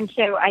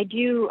so I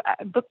do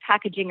book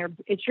packaging, or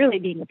it's really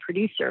being a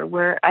producer,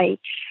 where I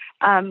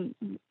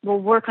will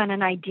work on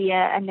an idea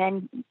and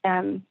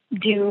then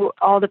do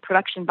all the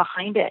production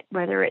behind it,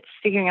 whether it's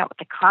figuring out what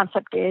the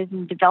concept is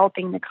and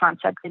developing the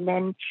concept, and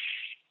then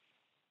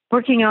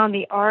working on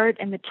the art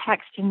and the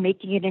text and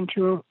making it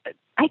into,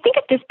 I think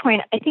at this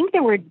point, I think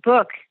the word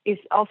book is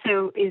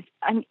also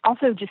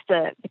just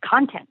the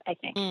content, I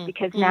think,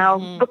 because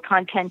now book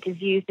content is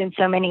used in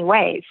so many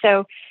ways.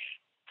 So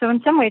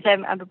in some ways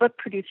I'm a book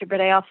producer, but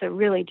I also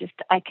really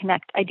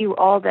I do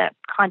all the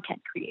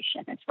content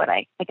creation. It's what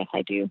I guess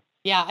I do.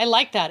 Yeah, I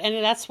like that.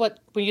 And that's what,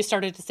 when you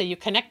started to say you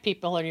connect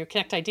people or you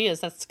connect ideas,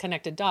 that's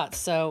connected dots.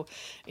 So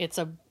it's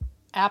a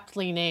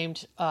aptly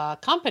named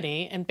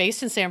company and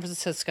based in San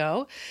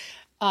Francisco.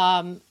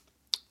 When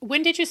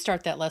did you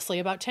start that, Leslie?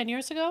 About 10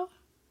 years ago?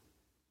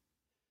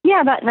 Yeah,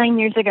 about 9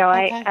 years ago.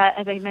 Okay.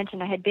 As I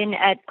mentioned, I had been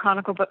at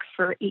Chronicle Books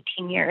for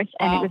 18 years,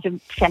 and it was a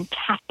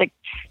fantastic,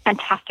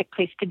 fantastic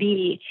place to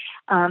be.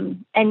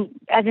 And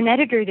as an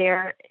editor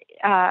there,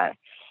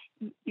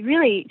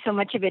 really so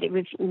much of it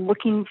was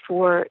looking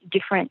for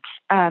different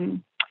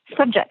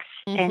subjects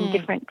and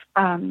different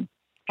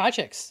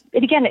projects.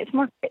 But again, it's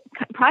more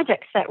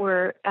projects that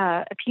were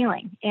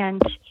appealing.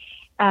 And,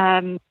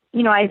 I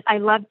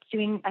loved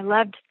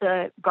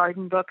the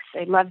garden books.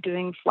 I loved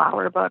doing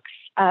flower books.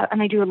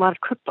 And I do a lot of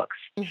cookbooks.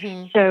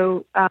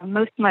 So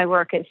most of my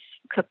work is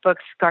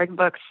cookbooks, garden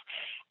books,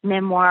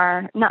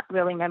 memoir, not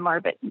really memoir,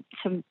 but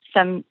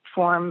some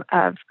form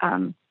of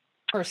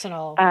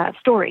personal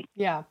story.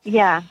 Yeah.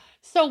 Yeah.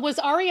 So was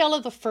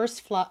Ariella the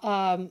first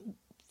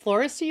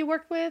florist you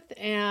worked with?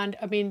 And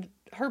I mean,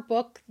 her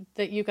book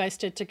that you guys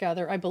did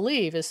together, I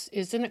believe,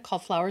 isn't it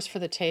called Flowers for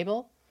the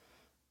Table?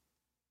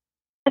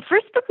 The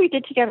first book we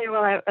did together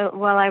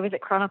while I was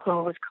at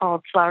Chronicle was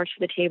called Flowers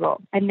for the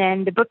Table. And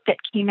then the book that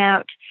came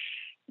out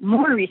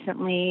more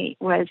recently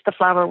was The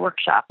Flower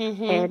Workshop.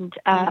 And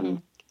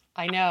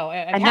I know.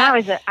 I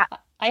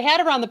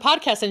had her on the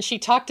podcast, and she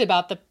talked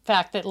about the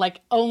fact that like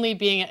only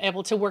being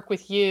able to work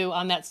with you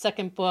on that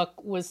second book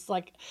was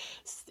like,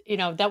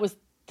 that was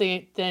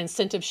the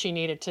incentive she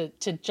needed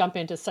to jump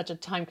into such a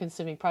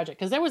time-consuming project,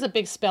 because there was a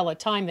big spell of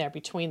time there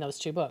between those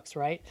two books,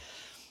 right?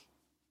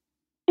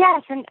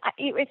 Yes, and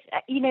it was,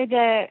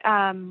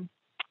 the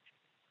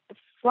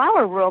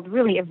flower world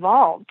really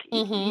evolved.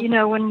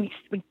 When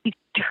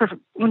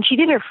she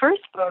did her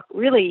first book,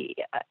 really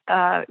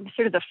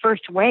sort of the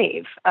first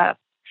wave. It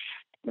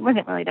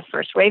wasn't really the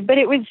first wave, but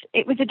it was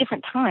a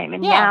different time.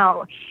 And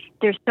now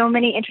there's so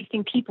many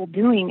interesting people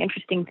doing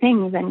interesting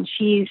things, and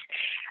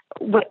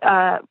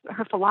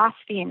her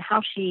philosophy and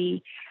how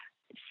she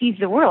sees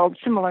the world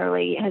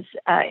similarly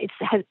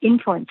has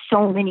influenced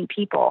so many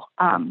people.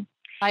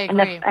 I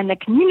agree. And the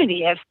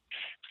community of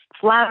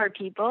flower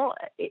people,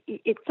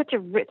 it's such a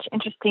rich,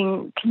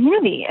 interesting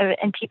community,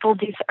 and people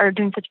are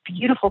doing such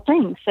beautiful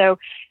things. So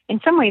in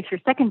some ways, her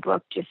second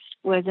book just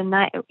was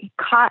I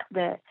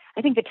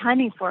think the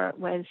timing for it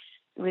was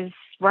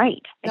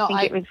right. I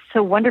think it was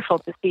so wonderful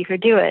to see her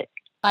do it.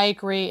 I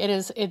agree.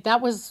 That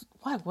was,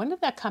 when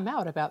did that come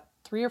out? About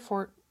 3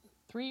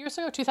 years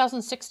ago,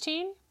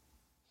 2016?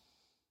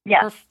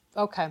 Yeah.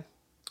 Okay.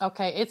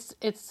 It's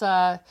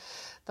The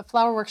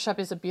Flower Workshop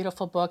is a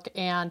beautiful book,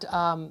 and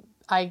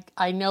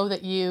I know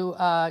that you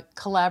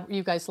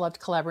guys loved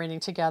collaborating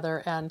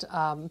together, and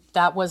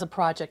that was a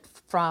project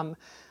from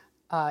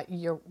in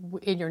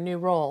your new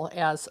role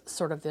as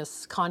sort of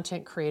this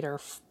content creator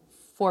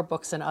for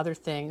books and other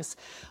things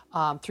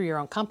through your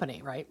own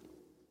company, right?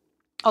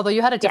 Although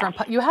you had a different,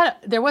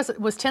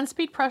 was 10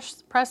 Speed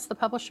Press the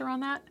publisher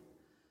on that?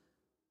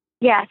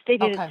 Yes, they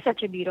did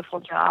such a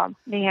beautiful job.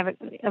 They have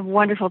a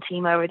wonderful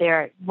team over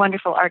there,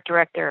 wonderful art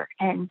director,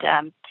 and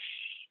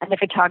the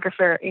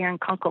photographer, Erin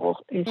Kunkel,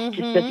 just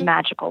does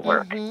magical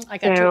work. I've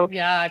been to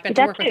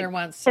work with her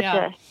once.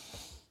 The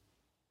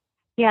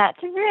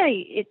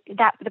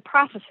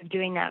process of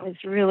doing that was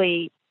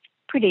really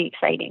pretty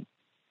exciting.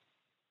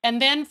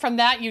 And then from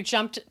that, you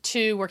jumped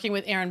to working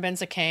with Erin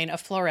Benzakein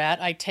of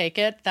Floret. I take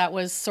it that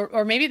was,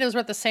 or maybe those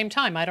were at the same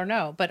time. I don't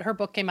know, but her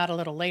book came out a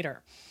little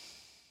later.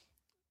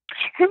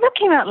 Her book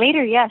came out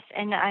later, yes,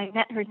 and I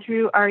met her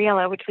through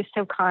Ariella, which was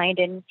so kind.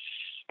 And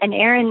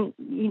Erin,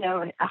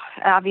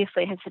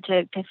 obviously has such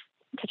an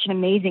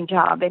amazing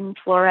job, and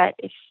Floret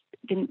has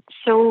been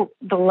so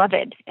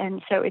beloved,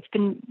 and so it's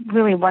been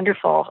really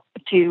wonderful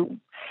to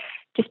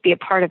just be a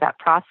part of that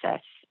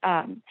process.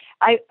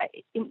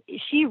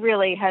 She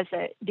really has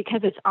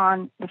because it's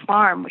on the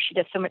farm where she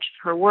does so much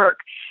of her work.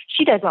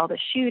 She does all the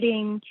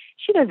shooting.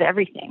 She does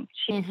everything.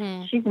 She's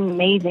an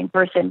amazing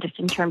person, just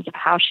in terms of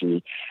how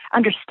she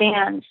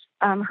understands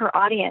her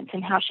audience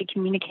and how she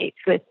communicates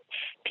with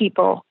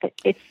people.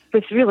 It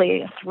was really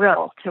a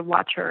thrill to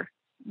watch her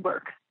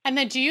work. And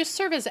then, do you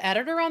serve as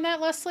editor on that,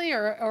 Leslie,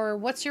 or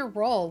what's your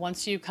role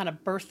once you kind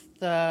of birth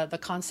the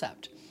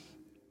concept?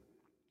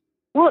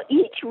 Well,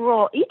 each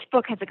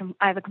book has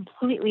I have a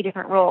completely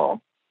different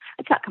role.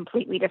 It's not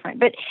completely different,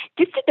 but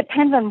just it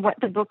depends on what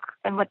the book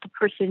and what the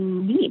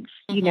person needs.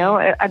 You know,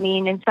 I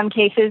mean, in some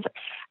cases,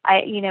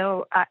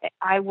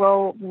 I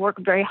will work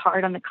very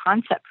hard on the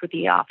concept with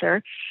the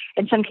author.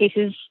 In some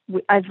cases,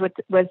 as with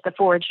was the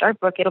Foraged Art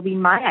book, it'll be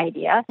my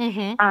idea.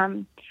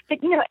 But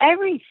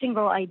every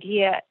single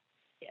idea,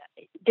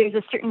 there's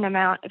a certain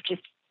amount of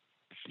just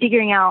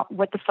figuring out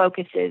what the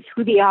focus is,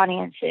 who the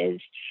audience is.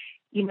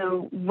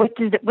 What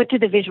do the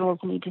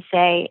visuals need to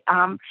say,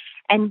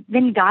 and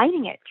then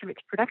guiding it through its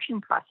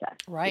production process.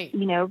 Right.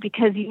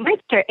 Because you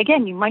might start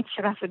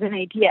off with an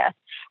idea,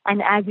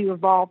 and as you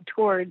evolve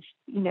towards,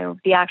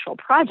 the actual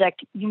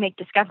project, you make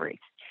discoveries,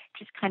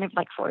 which is kind of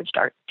like Foraged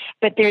Art.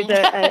 But there's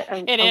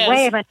a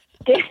way of it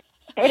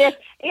is,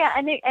 yeah,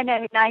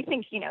 and I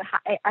think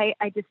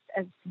I just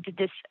did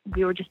this.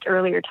 We were just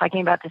earlier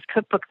talking about this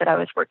cookbook that I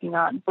was working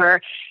on,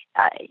 where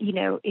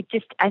it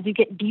just, as you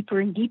get deeper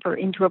and deeper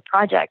into a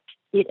project,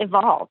 it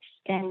evolves,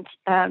 and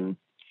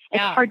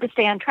it's hard to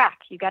stay on track.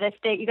 You got to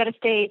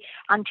stay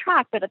on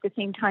track, but at the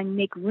same time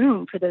make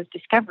room for those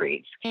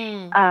discoveries,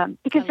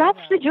 because that's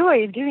the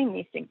joy of doing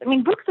these things. I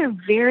mean, books are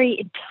very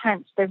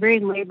intense. They're very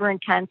labor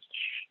intense.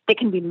 They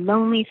can be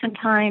lonely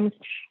sometimes.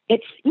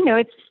 It's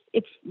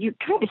you're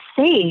trying to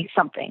say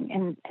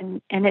something,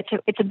 and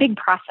it's a big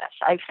process,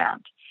 I've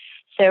found.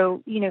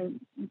 So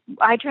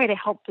I try to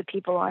help the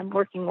people I'm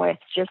working with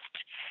just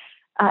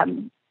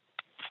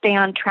stay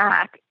on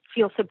track,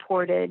 feel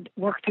supported,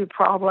 work through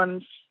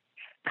problems,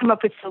 come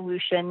up with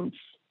solutions.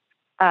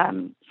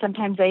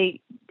 Sometimes I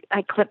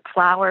clip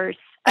flowers.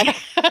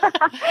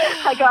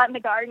 I go out in the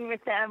garden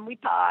with them. We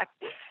talk.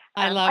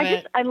 I love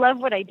it. I love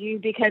what I do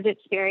because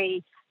it's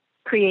very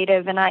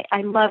creative, and I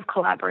love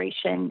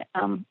collaboration.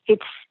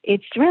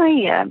 It's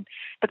really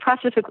the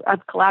process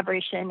of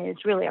collaboration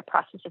is really a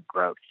process of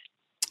growth.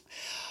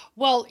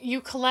 Well,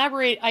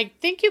 I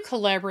think you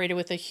collaborated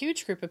with a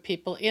huge group of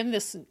people in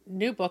this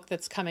new book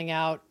that's coming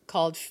out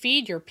called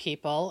Feed Your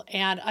People.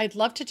 And I'd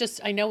love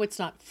to I know it's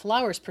not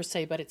flowers per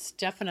se, but it's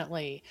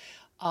definitely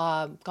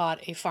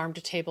got a farm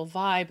to table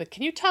vibe. But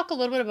can you talk a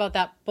little bit about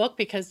that book?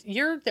 Because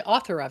you're the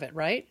author of it,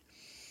 right?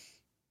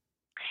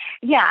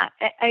 Yeah.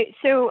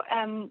 So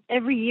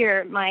every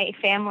year my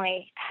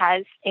family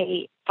has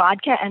a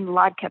vodka and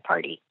ladka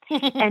party.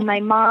 And my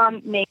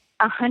mom makes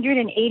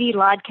 180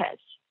 ladkas.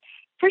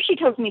 First, she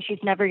tells me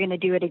she's never going to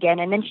do it again.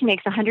 And then she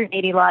makes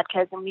 180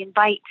 latkes, and we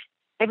invite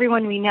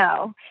everyone we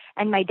know.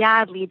 And my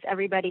dad leads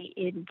everybody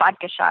in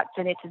vodka shots,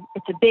 and it's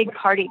a big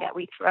party that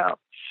we throw.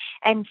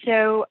 And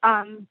so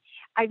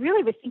I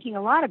really was thinking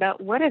a lot about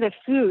what are the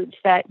foods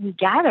that we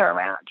gather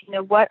around?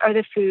 What are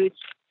the foods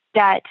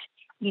that,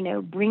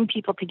 bring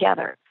people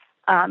together?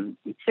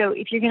 So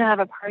if you're going to have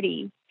a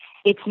party,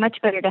 it's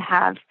much better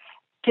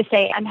to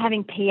say, I'm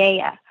having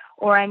paella,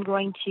 or I'm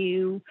going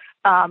to,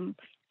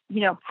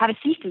 have a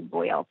seafood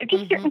boil. They're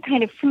just certain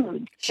kind of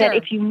foods that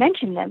if you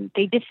mention them,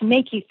 they just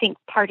make you think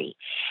party.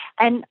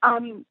 And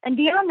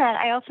beyond that,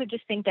 I also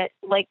just think that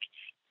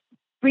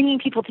bringing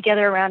people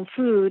together around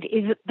food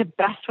is the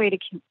best way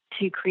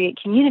to create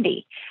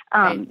community.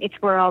 It's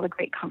where all the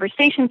great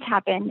conversations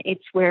happen.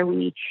 It's where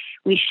we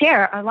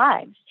share our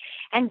lives.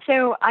 And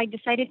so I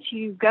decided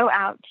to go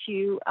out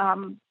to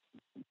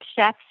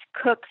chefs,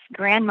 cooks,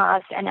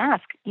 grandmas, and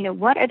ask,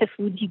 what are the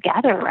foods you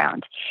gather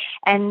around,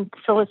 and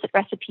solicit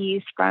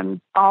recipes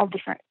from all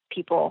different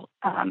people.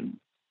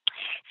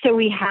 So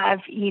we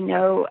have,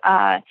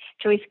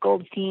 Joyce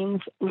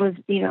Goldstein's,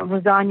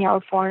 lasagna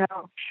al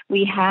forno.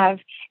 We have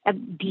a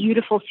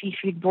beautiful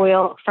seafood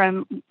boil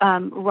from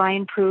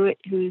Ryan Pruitt,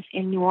 who's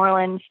in New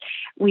Orleans.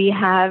 We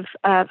have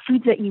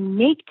foods that you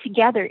make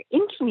together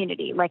in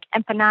community, like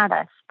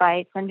empanadas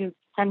by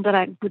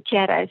Sandra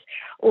Gutierrez,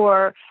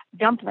 or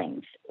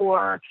dumplings,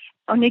 or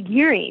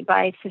onigiri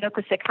by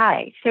Sadoko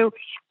Sakai. So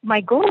my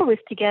goal was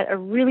to get a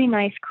really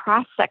nice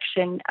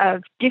cross-section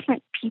of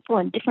different people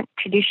and different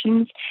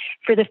traditions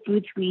for the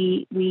foods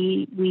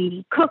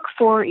we cook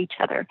for each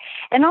other.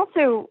 And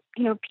also,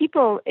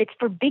 people, it's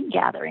for big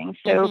gatherings,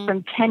 so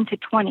from 10 to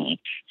 20.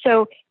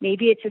 So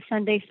maybe it's a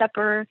Sunday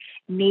supper,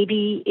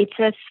 maybe it's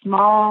a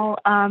small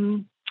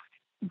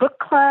book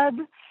club,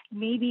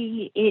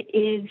 maybe it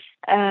is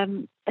a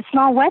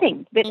small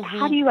wedding. But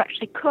how do you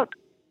actually cook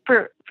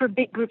for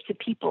big groups of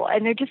people?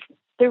 And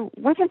there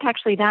wasn't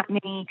actually that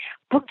many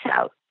books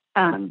out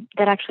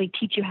that actually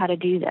teach you how to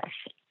do this.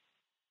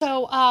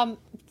 So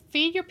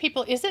Feed Your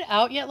People, is it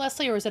out yet,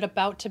 Leslie, or is it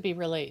about to be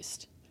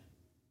released?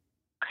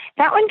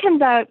 That one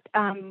comes out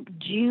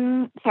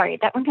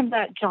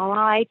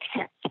July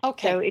 10th.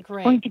 Okay, so it's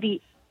great. going to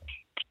be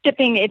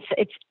shipping. It's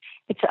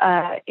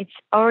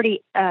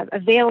already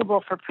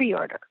available for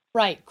pre-order.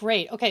 Right,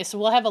 great. Okay, so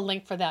we'll have a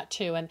link for that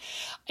too. And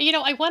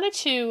I wanted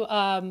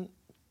to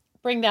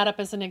bring that up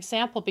as an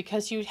example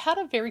because you had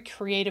a very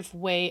creative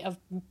way of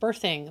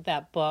birthing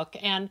that book.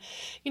 And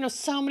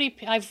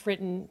I've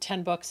written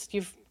 10 books,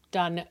 you've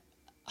done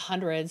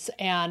hundreds,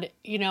 and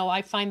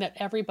I find that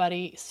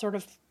everybody sort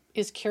of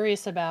is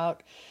curious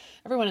about,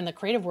 everyone in the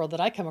creative world that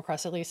I come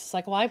across at least, is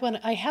like, well,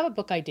 I have a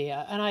book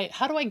idea, and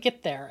how do I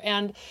get there?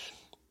 And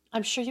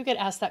I'm sure you get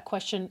asked that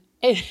question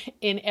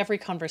in every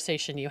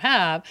conversation you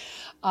have.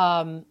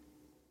 And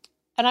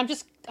I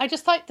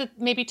just thought that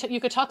maybe you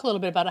could talk a little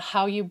bit about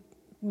how you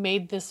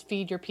made this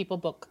Feed Your People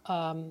book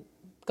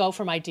go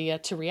from idea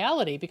to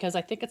reality, because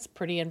I think it's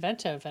pretty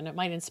inventive and it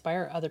might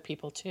inspire other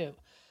people too.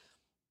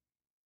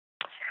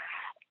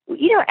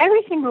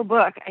 Every single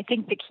book, I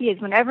think the key is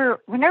whenever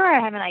I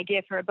have an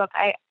idea for a book,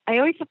 I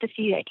always have to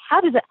see, like,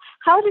 how does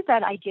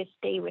that idea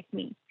stay with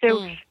me?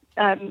 So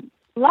a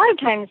lot of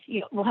times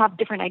we'll have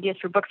different ideas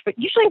for books, but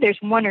usually there's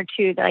one or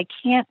two that I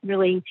can't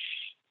really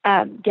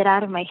get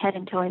out of my head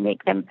until I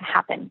make them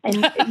happen.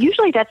 And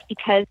usually that's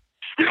because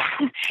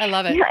I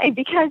love it.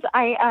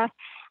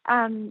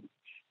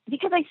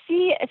 Because I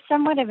see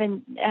somewhat of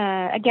an,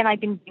 again,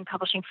 I've been doing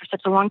publishing for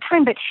such a long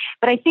time, but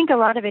I think a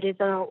lot of it is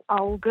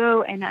I'll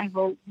go and I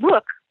will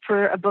look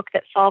for a book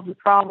that solves a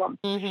problem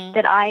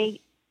that I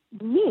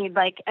need.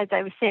 Like, as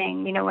I was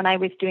saying, when I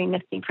was doing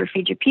this thing for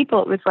Feed Your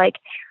People, it was like,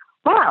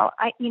 wow,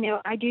 I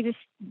do this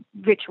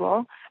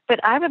ritual,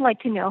 but I would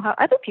like to know how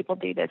other people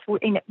do this. How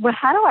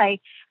do I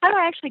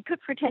actually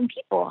cook for 10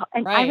 people?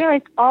 And I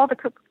realized all the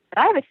cookbooks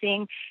that I was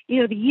seeing,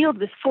 the yield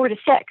was 4 to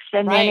 6,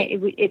 and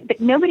then but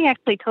nobody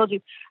actually told you,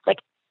 like,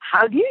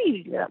 how do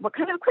you do that? What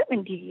kind of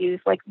equipment do you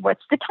use? Like,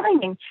 what's the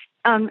timing?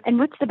 And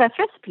what's the best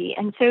recipe?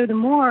 And so the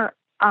more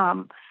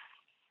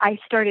I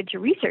started to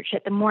research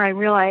it, the more I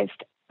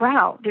realized,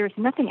 wow, there's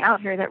nothing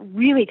out here that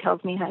really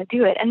tells me how to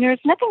do it. And there's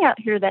nothing out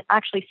here that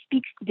actually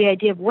speaks to the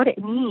idea of what it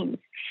means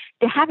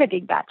to have a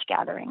big batch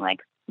gathering.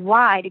 Like,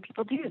 why do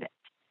people do this?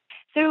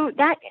 So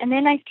and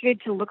then I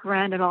started to look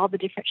around at all the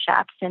different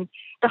shops. And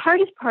the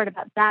hardest part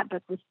about that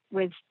book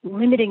was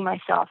limiting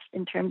myself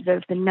in terms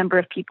of the number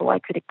of people I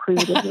could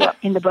include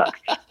in the book.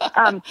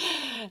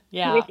 It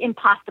was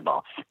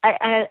impossible.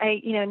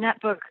 In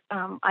that book,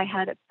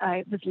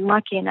 I was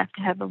lucky enough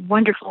to have a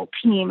wonderful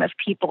team of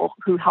people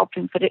who helped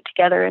me put it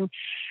together. And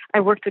I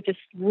worked with this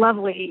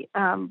lovely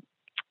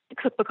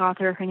cookbook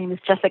author. Her name is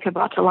Jessica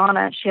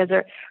Battalana. She has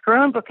her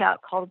own book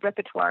out called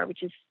Repertoire,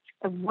 which is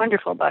a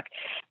wonderful book.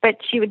 But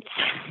she would,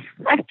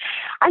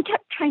 I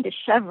kept trying to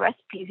shove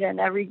recipes in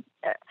every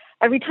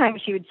time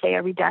she would say,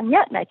 "Are we done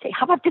yet?" And I'd say,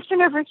 "How about this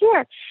one over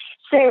here?"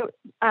 So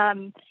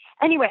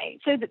anyway,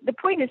 so the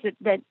point is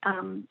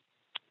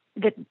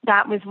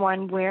that was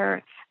one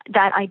where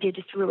that idea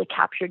just really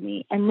captured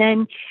me. And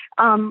then,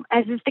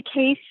 as is the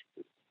case,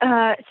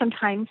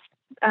 sometimes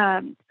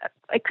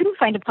I couldn't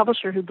find a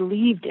publisher who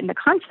believed in the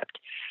concept,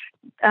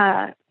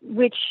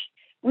 which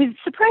was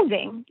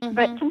surprising,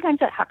 but sometimes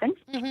that happens.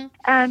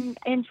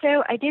 And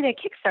so I did a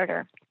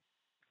Kickstarter.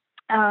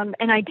 And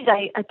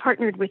I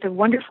partnered with a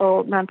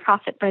wonderful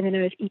nonprofit by the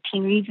name of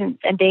 18 Reasons,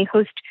 and they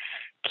host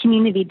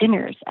community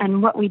dinners.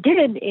 And what we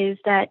did is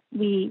that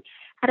we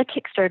had a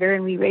Kickstarter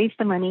and we raised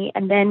the money.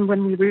 And then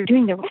when we were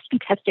doing the recipe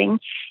testing,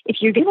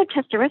 if you're going to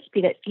test a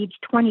recipe that feeds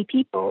 20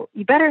 people,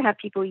 you better have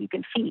people you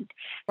can feed.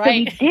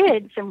 Right. So we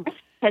did some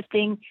recipe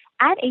testing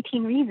at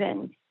 18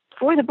 Reasons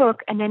for the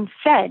book and then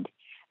fed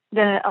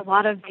a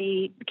lot of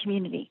the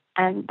community.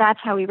 And that's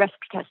how we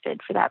recipe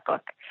tested for that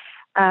book.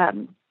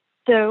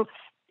 So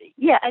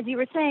yeah, as you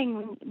were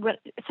saying,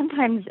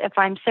 sometimes if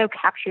I'm so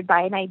captured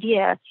by an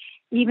idea,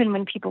 even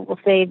when people will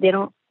say they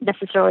don't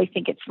necessarily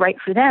think it's right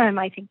for them,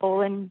 I think,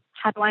 well, and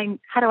how do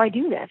I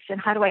do this?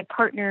 And how do I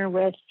partner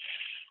with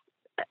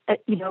a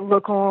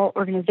local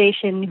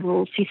organization who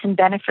will see some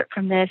benefit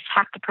from this?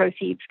 Half the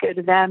proceeds go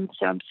to them.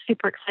 So I'm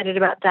super excited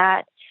about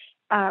that.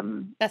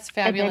 That's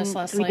fabulous, and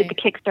then Leslie. We did the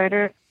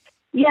Kickstarter.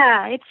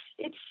 Yeah,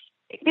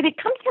 it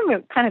comes from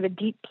a kind of a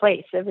deep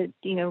place of it.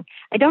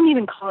 I don't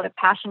even call it a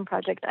passion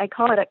project. I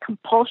call it a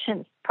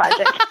compulsion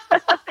project.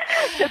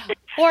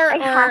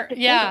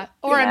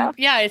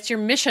 It's your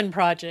mission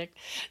project.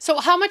 So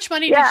how much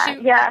money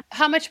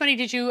how much money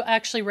did you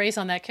actually raise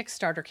on that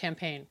Kickstarter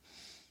campaign?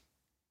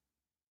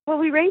 Well,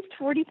 we raised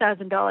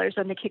 $40,000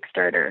 on the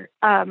Kickstarter,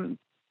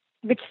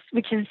 which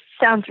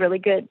sounds really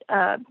good.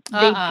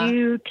 They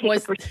do take a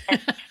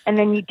percent, and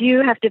then you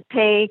do have to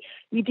pay.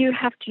 You do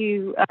have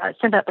to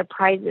send out the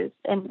prizes,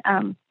 and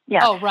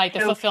Oh, right,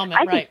 the fulfillment.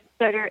 I think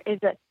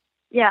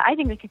I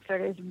think the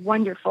Kickstarter is a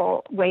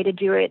wonderful way to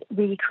do it.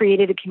 We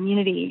created a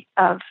community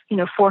of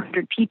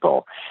 400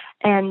 people,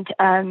 and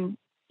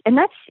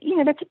that's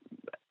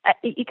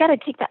you got to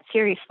take that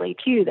seriously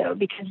too, though,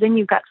 because then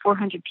you've got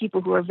 400 people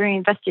who are very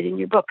invested in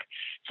your book.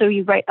 So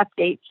you write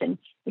updates, and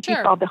if you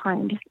fall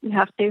behind, you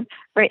have to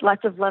write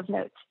lots of love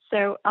notes.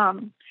 So,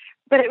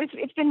 but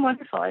it's been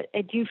wonderful.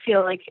 I do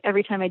feel like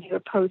every time I do a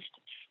post,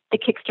 the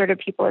Kickstarter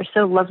people are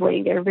so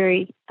lovely. They're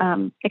very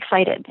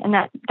excited, and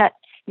that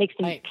makes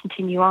them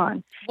continue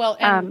on. Well,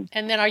 and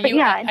then are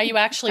you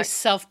actually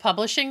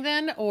self-publishing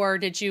then, or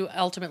did you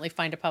ultimately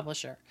find a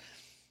publisher?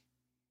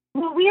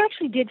 Well, we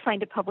actually did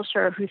find a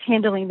publisher who's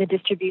handling the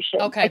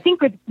distribution. Okay. I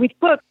think with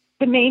books,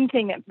 the main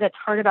thing that's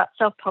hard about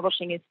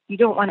self-publishing is you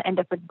don't want to end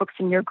up with books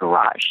in your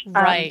garage.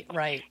 Right.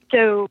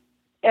 So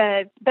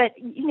but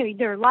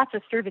there are lots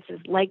of services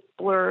like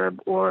Blurb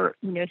or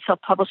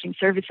self-publishing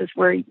services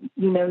where you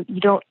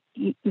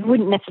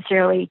wouldn't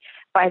necessarily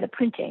buy the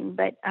printing,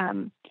 but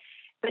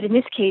in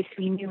this case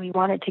we knew we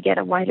wanted to get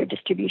a wider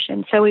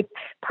distribution, so we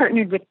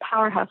partnered with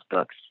Powerhouse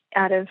Books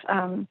out of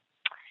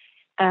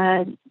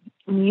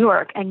New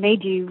York, and they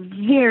do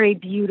very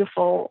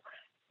beautiful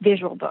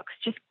visual books,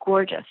 just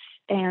gorgeous.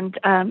 And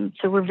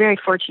so we're very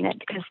fortunate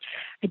because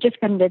I just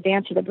got an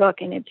advance of the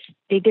book, and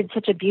they did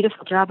such a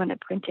beautiful job on the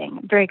printing.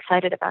 I'm very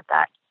excited about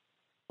that.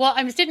 Well,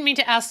 I didn't mean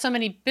to ask so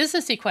many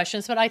businessy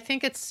questions, but I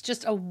think it's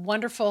just a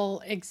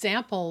wonderful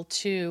example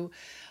to,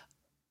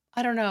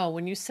 I don't know,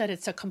 when you said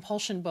it's a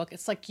compulsion book,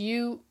 it's like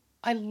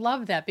I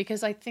love that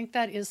because I think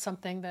that is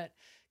something that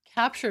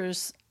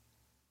captures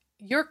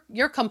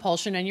your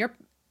compulsion and your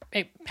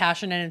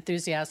passion and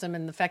enthusiasm,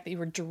 and the fact that you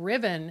were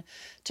driven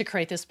to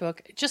create this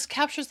book just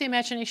captures the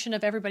imagination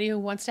of everybody who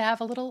wants to have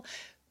a little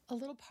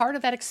part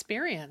of that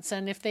experience.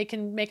 And if they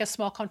can make a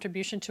small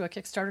contribution to a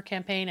Kickstarter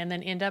campaign and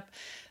then end up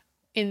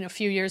in a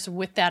few years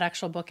with that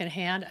actual book in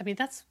hand, I mean,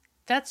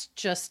 that's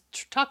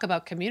just talk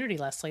about community,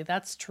 Leslie.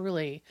 That's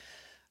truly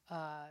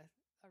a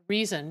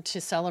reason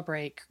to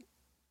celebrate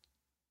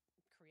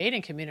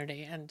creating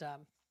community. And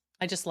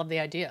I just love the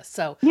idea.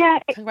 So yeah,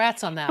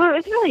 congrats on that. Well,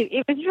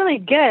 it was really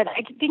good.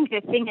 I think the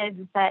thing is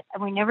that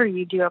whenever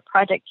you do a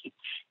project,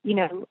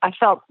 I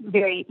felt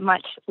very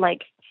much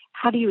like,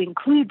 how do you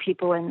include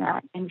people in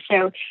that? And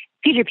so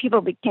Feed Your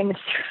People became this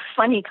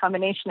funny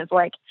combination of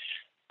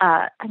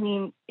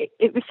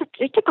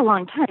it took a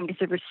long time because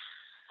there were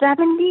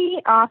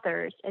 70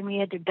 authors and we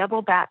had to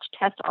double batch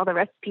test all the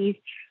recipes.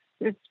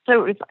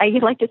 I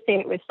like to say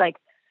it was like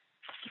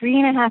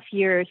 3.5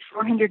 years,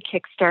 400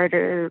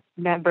 Kickstarter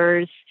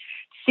members,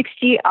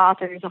 60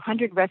 authors,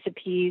 100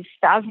 recipes,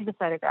 thousands of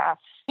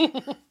photographs,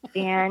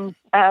 and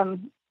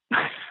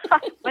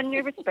one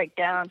nervous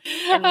breakdown.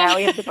 And now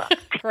we have the book.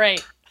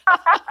 Great.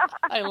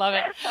 I love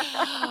it.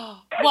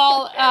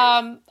 Well,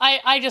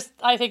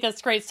 I think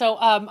that's great. So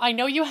I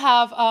know you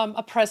have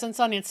a presence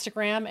on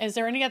Instagram. Is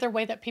there any other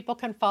way that people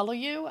can follow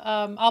you?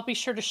 I'll be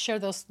sure to share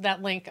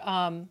that link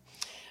on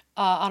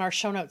our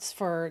show notes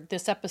for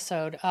this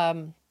episode.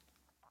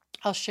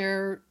 I'll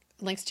share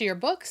links to your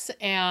books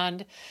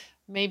and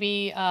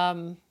maybe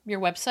your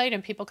website,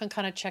 and people can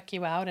kind of check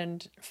you out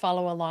and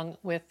follow along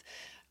with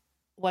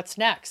what's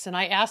next. And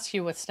I asked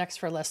you what's next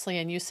for Leslie,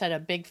 and you said a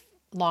big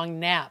long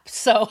nap.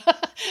 So,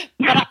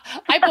 but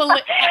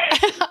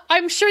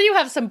I'm sure you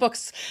have some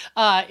books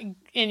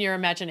in your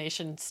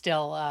imagination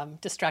still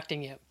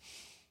distracting you.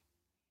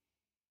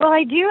 Well,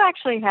 I do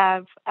actually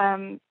have.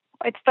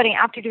 It's funny,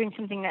 after doing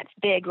something that's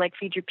big like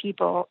Feed Your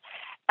People,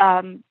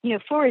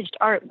 Foraged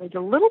Art was a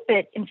little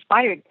bit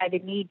inspired by the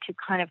need to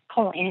kind of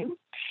pull in.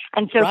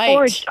 And so right.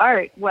 Foraged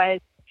Art was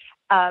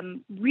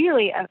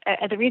really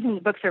the reason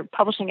the books are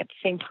publishing at the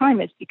same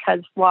time is because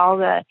while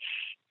the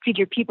Feed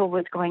Your People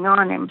was going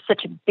on and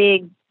such a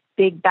big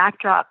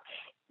backdrop,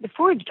 the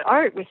Foraged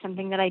Art was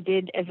something that I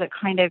did as a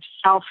kind of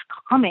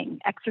self-calming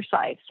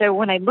exercise. So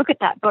when I look at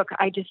that book,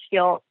 I just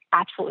feel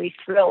absolutely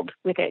thrilled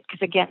with it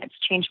because, again, it's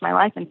changed my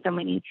life in so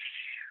many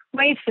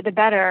ways for the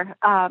better.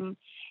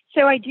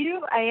 So we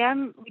do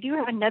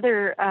have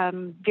another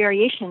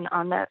variation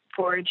on the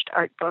Foraged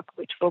Art book,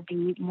 which will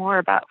be more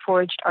about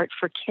foraged art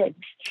for kids.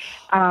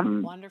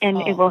 And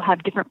it will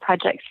have different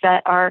projects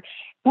that are,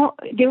 well,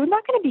 they're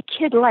not going to be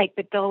kid-like,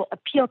 but they'll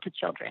appeal to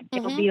children.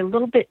 Mm-hmm. It'll be a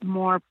little bit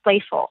more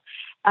playful.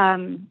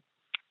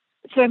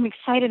 So I'm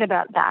excited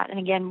about that. And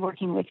again,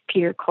 working with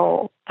Peter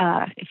Cole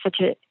is such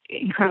an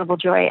incredible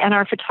joy. And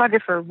our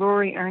photographer,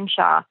 Rory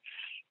Earnshaw,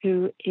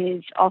 who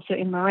is also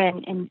in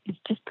Marin and is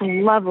just a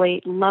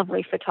lovely,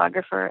 lovely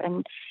photographer.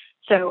 And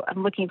so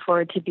I'm looking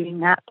forward to doing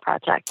that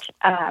project.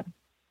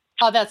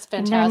 That's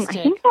fantastic.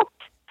 I think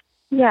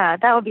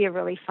that will be a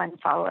really fun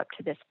follow-up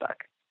to this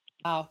book.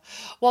 Wow.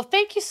 Well,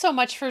 thank you so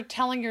much for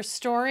telling your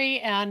story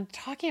and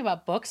talking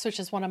about books, which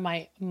is one of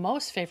my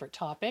most favorite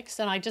topics.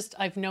 And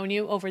I've known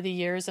you over the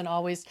years and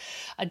always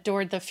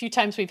adored the few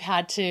times we've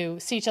had to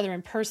see each other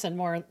in person,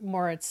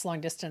 more it's long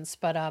distance.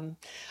 But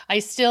I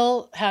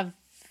still have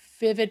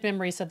vivid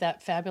memories of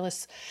that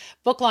fabulous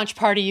book launch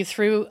party you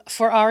threw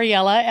for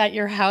Ariella at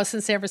your house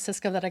in San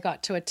Francisco that I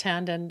got to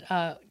attend. And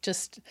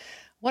just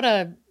what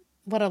a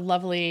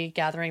lovely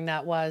gathering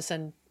that was.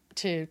 And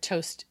to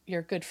toast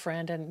your good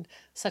friend and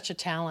such a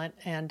talent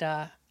and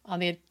on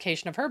the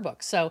occasion of her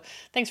book. So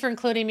thanks for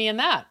including me in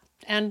that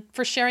and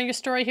for sharing your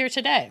story here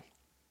today.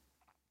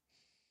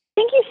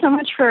 Thank you so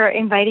much for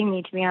inviting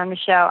me to be on the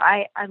show.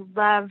 I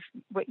love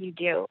what you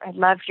do. I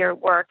love your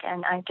work,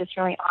 and I'm just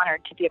really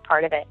honored to be a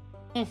part of it.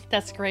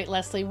 That's great,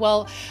 Leslie.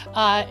 Well,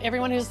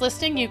 everyone who's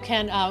listening, you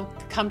can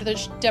come to the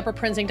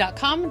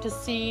DeborahPrinzing.com to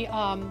see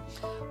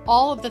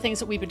all of the things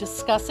that we've been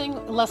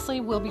discussing.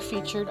 Leslie will be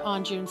featured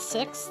on June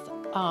 6th.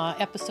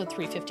 Episode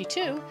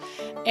 352.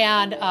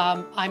 And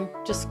I'm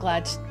just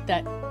glad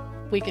that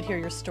we could hear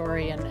your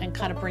story and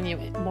kind of bring you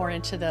more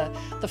into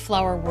the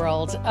flower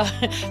world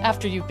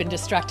after you've been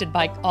distracted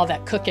by all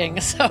that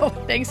cooking. So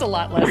thanks a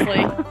lot,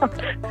 Leslie.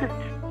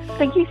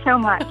 Thank you so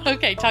much.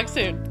 Okay, talk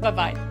soon.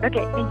 Bye-bye.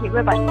 Okay, thank you.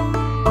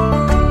 Bye-bye.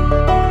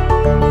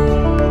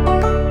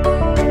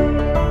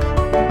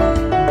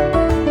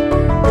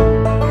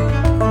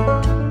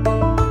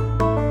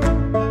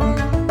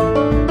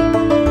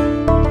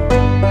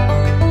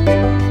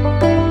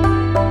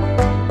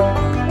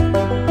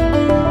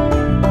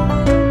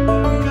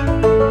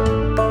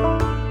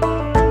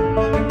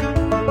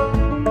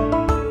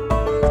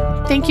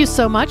 Thank you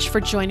so much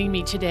for joining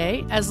me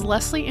today. As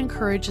Leslie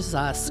encourages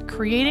us,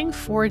 creating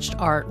foraged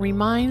art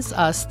reminds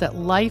us that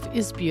life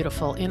is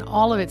beautiful in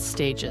all of its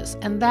stages,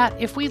 and that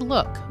if we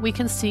look, we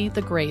can see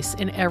the grace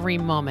in every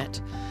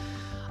moment.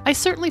 I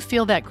certainly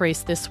feel that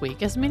grace this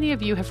week, as many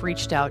of you have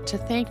reached out to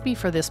thank me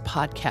for this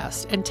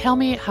podcast and tell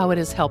me how it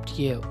has helped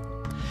you.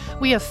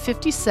 We have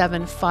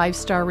 57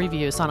 5-star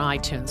reviews on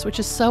iTunes, which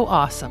is so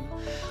awesome.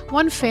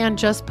 One fan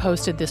just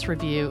posted this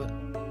review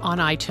on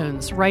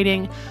iTunes,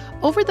 writing,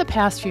 "Over the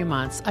past few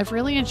months, I've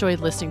really enjoyed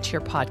listening to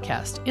your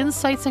podcast.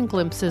 Insights and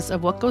glimpses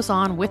of what goes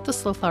on with the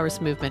Slow Flowers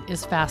movement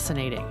is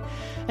fascinating.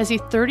 As a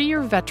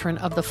 30-year veteran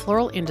of the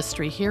floral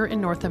industry here in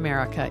North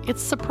America,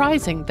 it's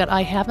surprising that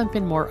I haven't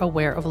been more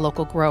aware of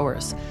local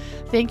growers.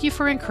 Thank you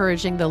for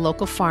encouraging the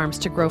local farms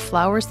to grow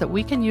flowers that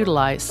we can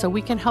utilize so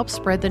we can help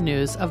spread the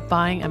news of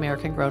buying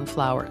American-grown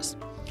flowers."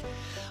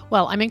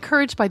 Well, I'm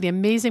encouraged by the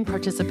amazing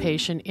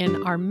participation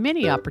in our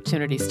many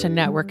opportunities to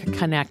network,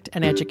 connect,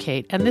 and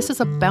educate, and this is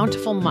a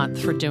bountiful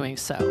month for doing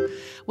so.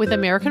 With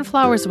American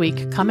Flowers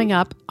Week coming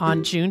up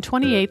on June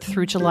 28th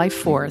through July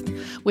 4th,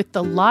 with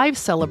the live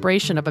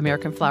celebration of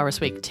American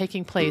Flowers Week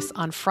taking place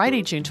on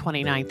Friday, June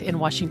 29th in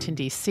Washington,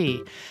 D.C.,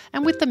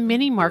 and with the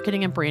many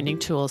marketing and branding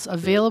tools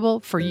available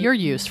for your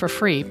use for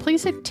free,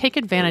 please take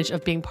advantage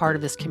of being part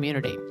of this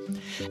community.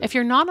 If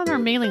you're not on our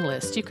mailing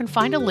list, you can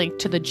find a link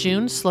to the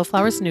June Slow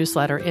Flowers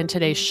newsletter in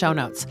today's show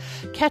notes.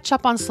 Catch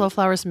up on Slow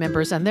Flowers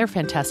members and their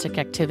fantastic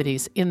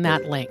activities in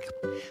that link.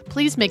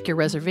 Please make your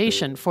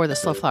reservation for the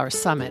Slow Flowers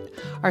Summit.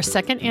 Our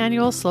second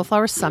annual Slow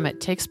Flowers Summit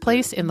takes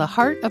place in the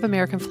heart of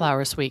American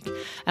Flowers Week,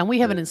 and we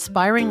have an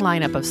inspiring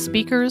lineup of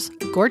speakers,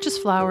 gorgeous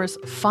flowers,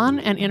 fun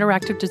and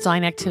interactive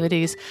design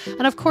activities,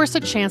 and of course a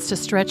chance to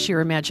stretch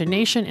your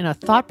imagination in a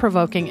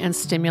thought-provoking and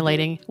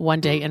stimulating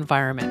one-day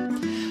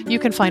environment. You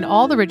can find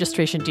all the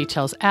registration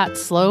details at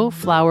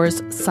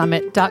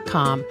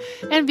slowflowerssummit.com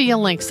and via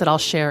links that I'll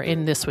share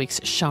in this week's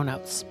show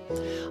notes.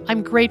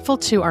 I'm grateful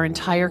to our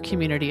entire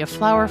community of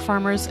flower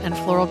farmers and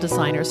floral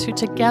designers who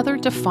together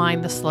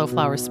define the Slow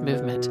Flowers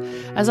movement.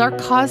 As our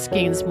cause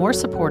gains more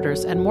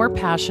supporters and more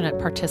passionate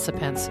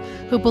participants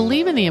who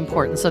believe in the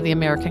importance of the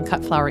American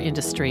cut flower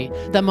industry,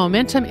 the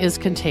momentum is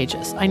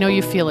contagious. I know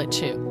you feel it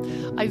too.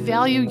 I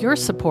value your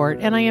support,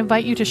 and I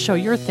invite you to show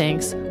your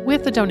thanks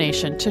with a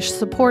donation to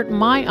support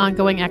my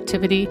ongoing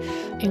activity,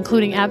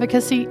 including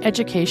advocacy,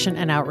 education,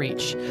 and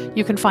outreach.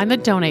 You can find the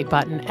donate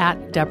button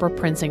at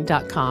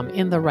deborahprinzing.com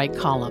in the right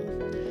column.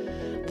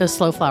 The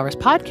Slow Flowers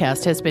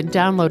podcast has been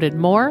downloaded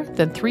more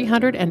than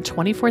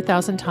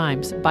 324,000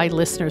 times by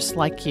listeners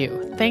like you.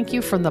 Thank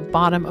you from the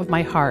bottom of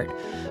my heart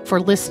for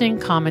listening,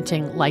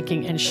 commenting,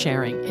 liking, and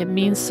sharing. It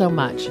means so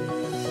much.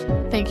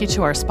 Thank you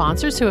to our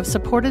sponsors who have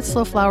supported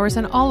Slow Flowers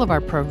in all of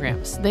our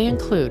programs. They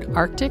include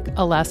Arctic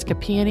Alaska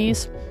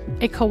Peonies,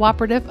 a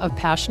cooperative of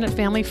passionate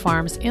family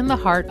farms in the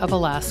heart of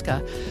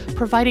Alaska,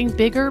 providing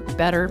bigger,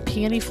 better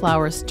peony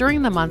flowers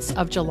during the months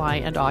of July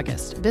and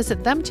August.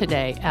 Visit them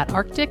today at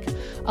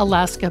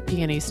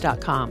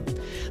arcticalaskapeonies.com.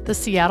 The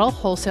Seattle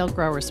Wholesale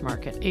Growers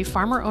Market, a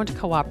farmer-owned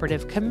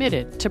cooperative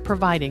committed to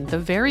providing the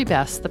very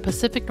best the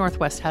Pacific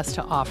Northwest has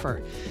to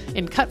offer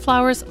in cut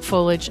flowers,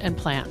 foliage, and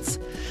plants.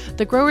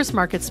 The Growers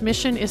Market's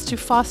mission is to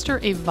foster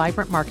a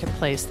vibrant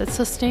marketplace that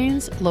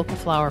sustains local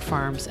flower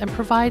farms and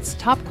provides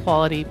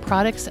top-quality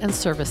products and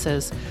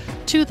services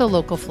to the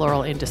local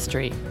floral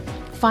industry.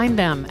 Find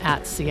them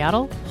at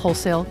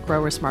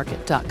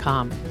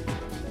seattlewholesalegrowersmarket.com.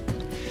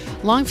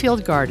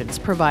 Longfield Gardens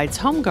provides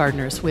home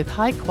gardeners with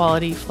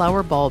high-quality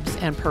flower bulbs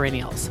and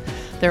perennials.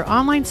 Their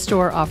online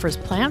store offers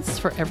plants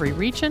for every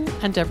region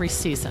and every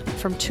season,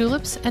 from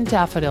tulips and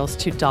daffodils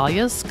to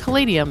dahlias,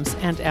 caladiums,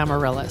 and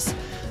amaryllis.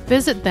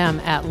 Visit them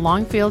at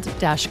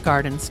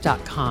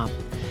longfield-gardens.com.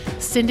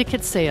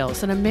 Syndicate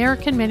Sales, an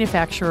American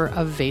manufacturer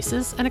of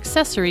vases and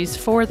accessories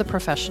for the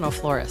professional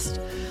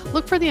florist.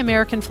 Look for the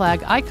American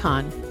flag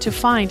icon to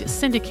find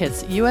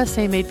Syndicate's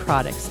USA-made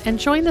products and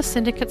join the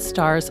Syndicate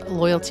Stars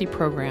loyalty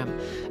program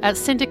at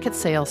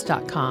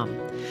syndicatesales.com.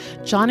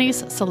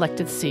 Johnny's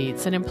Selected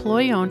Seeds, an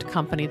employee-owned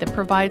company that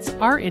provides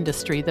our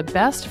industry the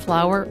best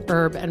flower,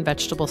 herb, and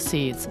vegetable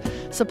seeds,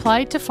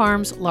 supplied to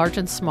farms large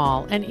and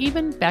small, and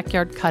even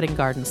backyard cutting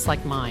gardens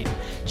like mine.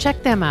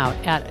 Check them out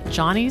at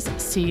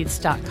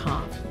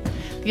johnnysseeds.com.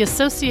 The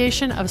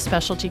Association of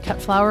Specialty Cut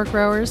Flower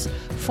Growers,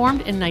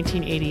 formed in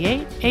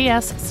 1988,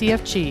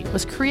 ASCFG,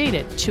 was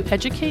created to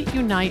educate,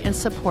 unite, and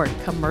support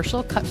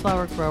commercial cut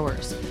flower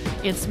growers.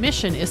 Its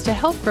mission is to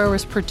help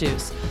growers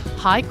produce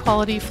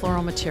high-quality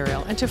floral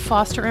material and to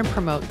foster and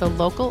promote the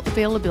local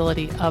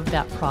availability of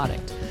that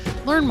product.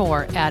 Learn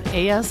more at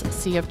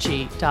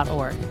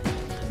ascfg.org.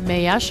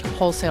 Mayesh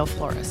Wholesale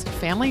Florist,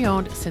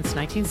 family-owned since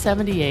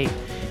 1978.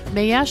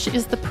 Mayesh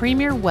is the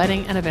premier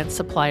wedding and event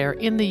supplier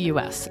in the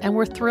U.S., and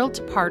we're thrilled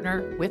to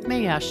partner with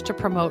Mayesh to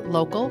promote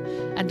local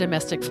and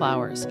domestic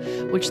flowers,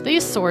 which they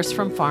source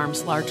from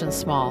farms large and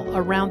small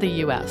around the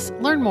U.S.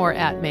 Learn more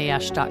at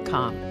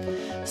mayesh.com.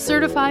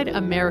 Certified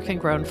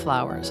American-Grown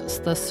Flowers.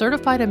 The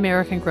Certified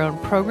American-Grown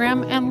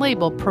program and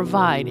label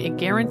provide a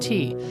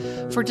guarantee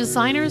for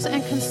designers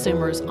and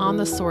consumers on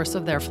the source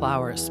of their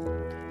flowers.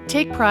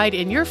 Take pride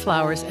in your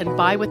flowers and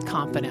buy with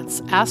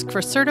confidence. Ask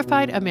for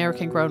Certified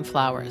American-Grown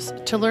Flowers.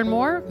 To learn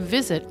more,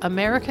 visit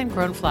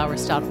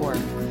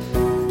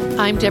americangrownflowers.org.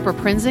 I'm Deborah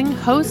Prinzing,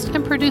 host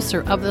and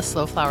producer of the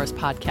Slow Flowers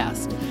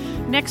podcast.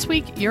 Next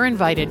week, you're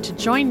invited to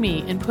join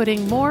me in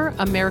putting more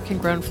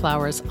American-grown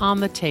flowers on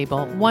the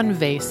table, one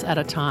vase at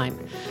a time.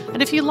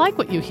 And if you like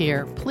what you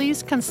hear,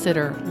 please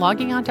consider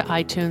logging onto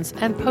iTunes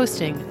and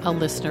posting a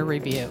listener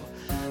review.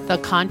 The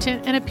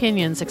content and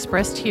opinions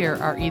expressed here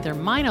are either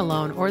mine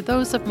alone or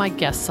those of my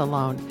guests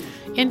alone,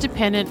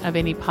 independent of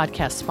any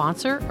podcast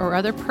sponsor or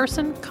other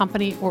person,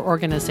 company, or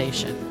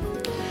organization.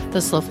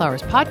 The Slow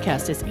Flowers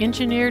podcast is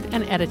engineered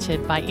and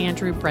edited by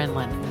Andrew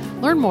Brenlin.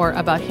 Learn more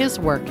about his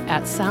work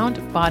at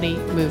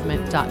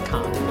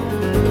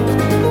soundbodymovement.com.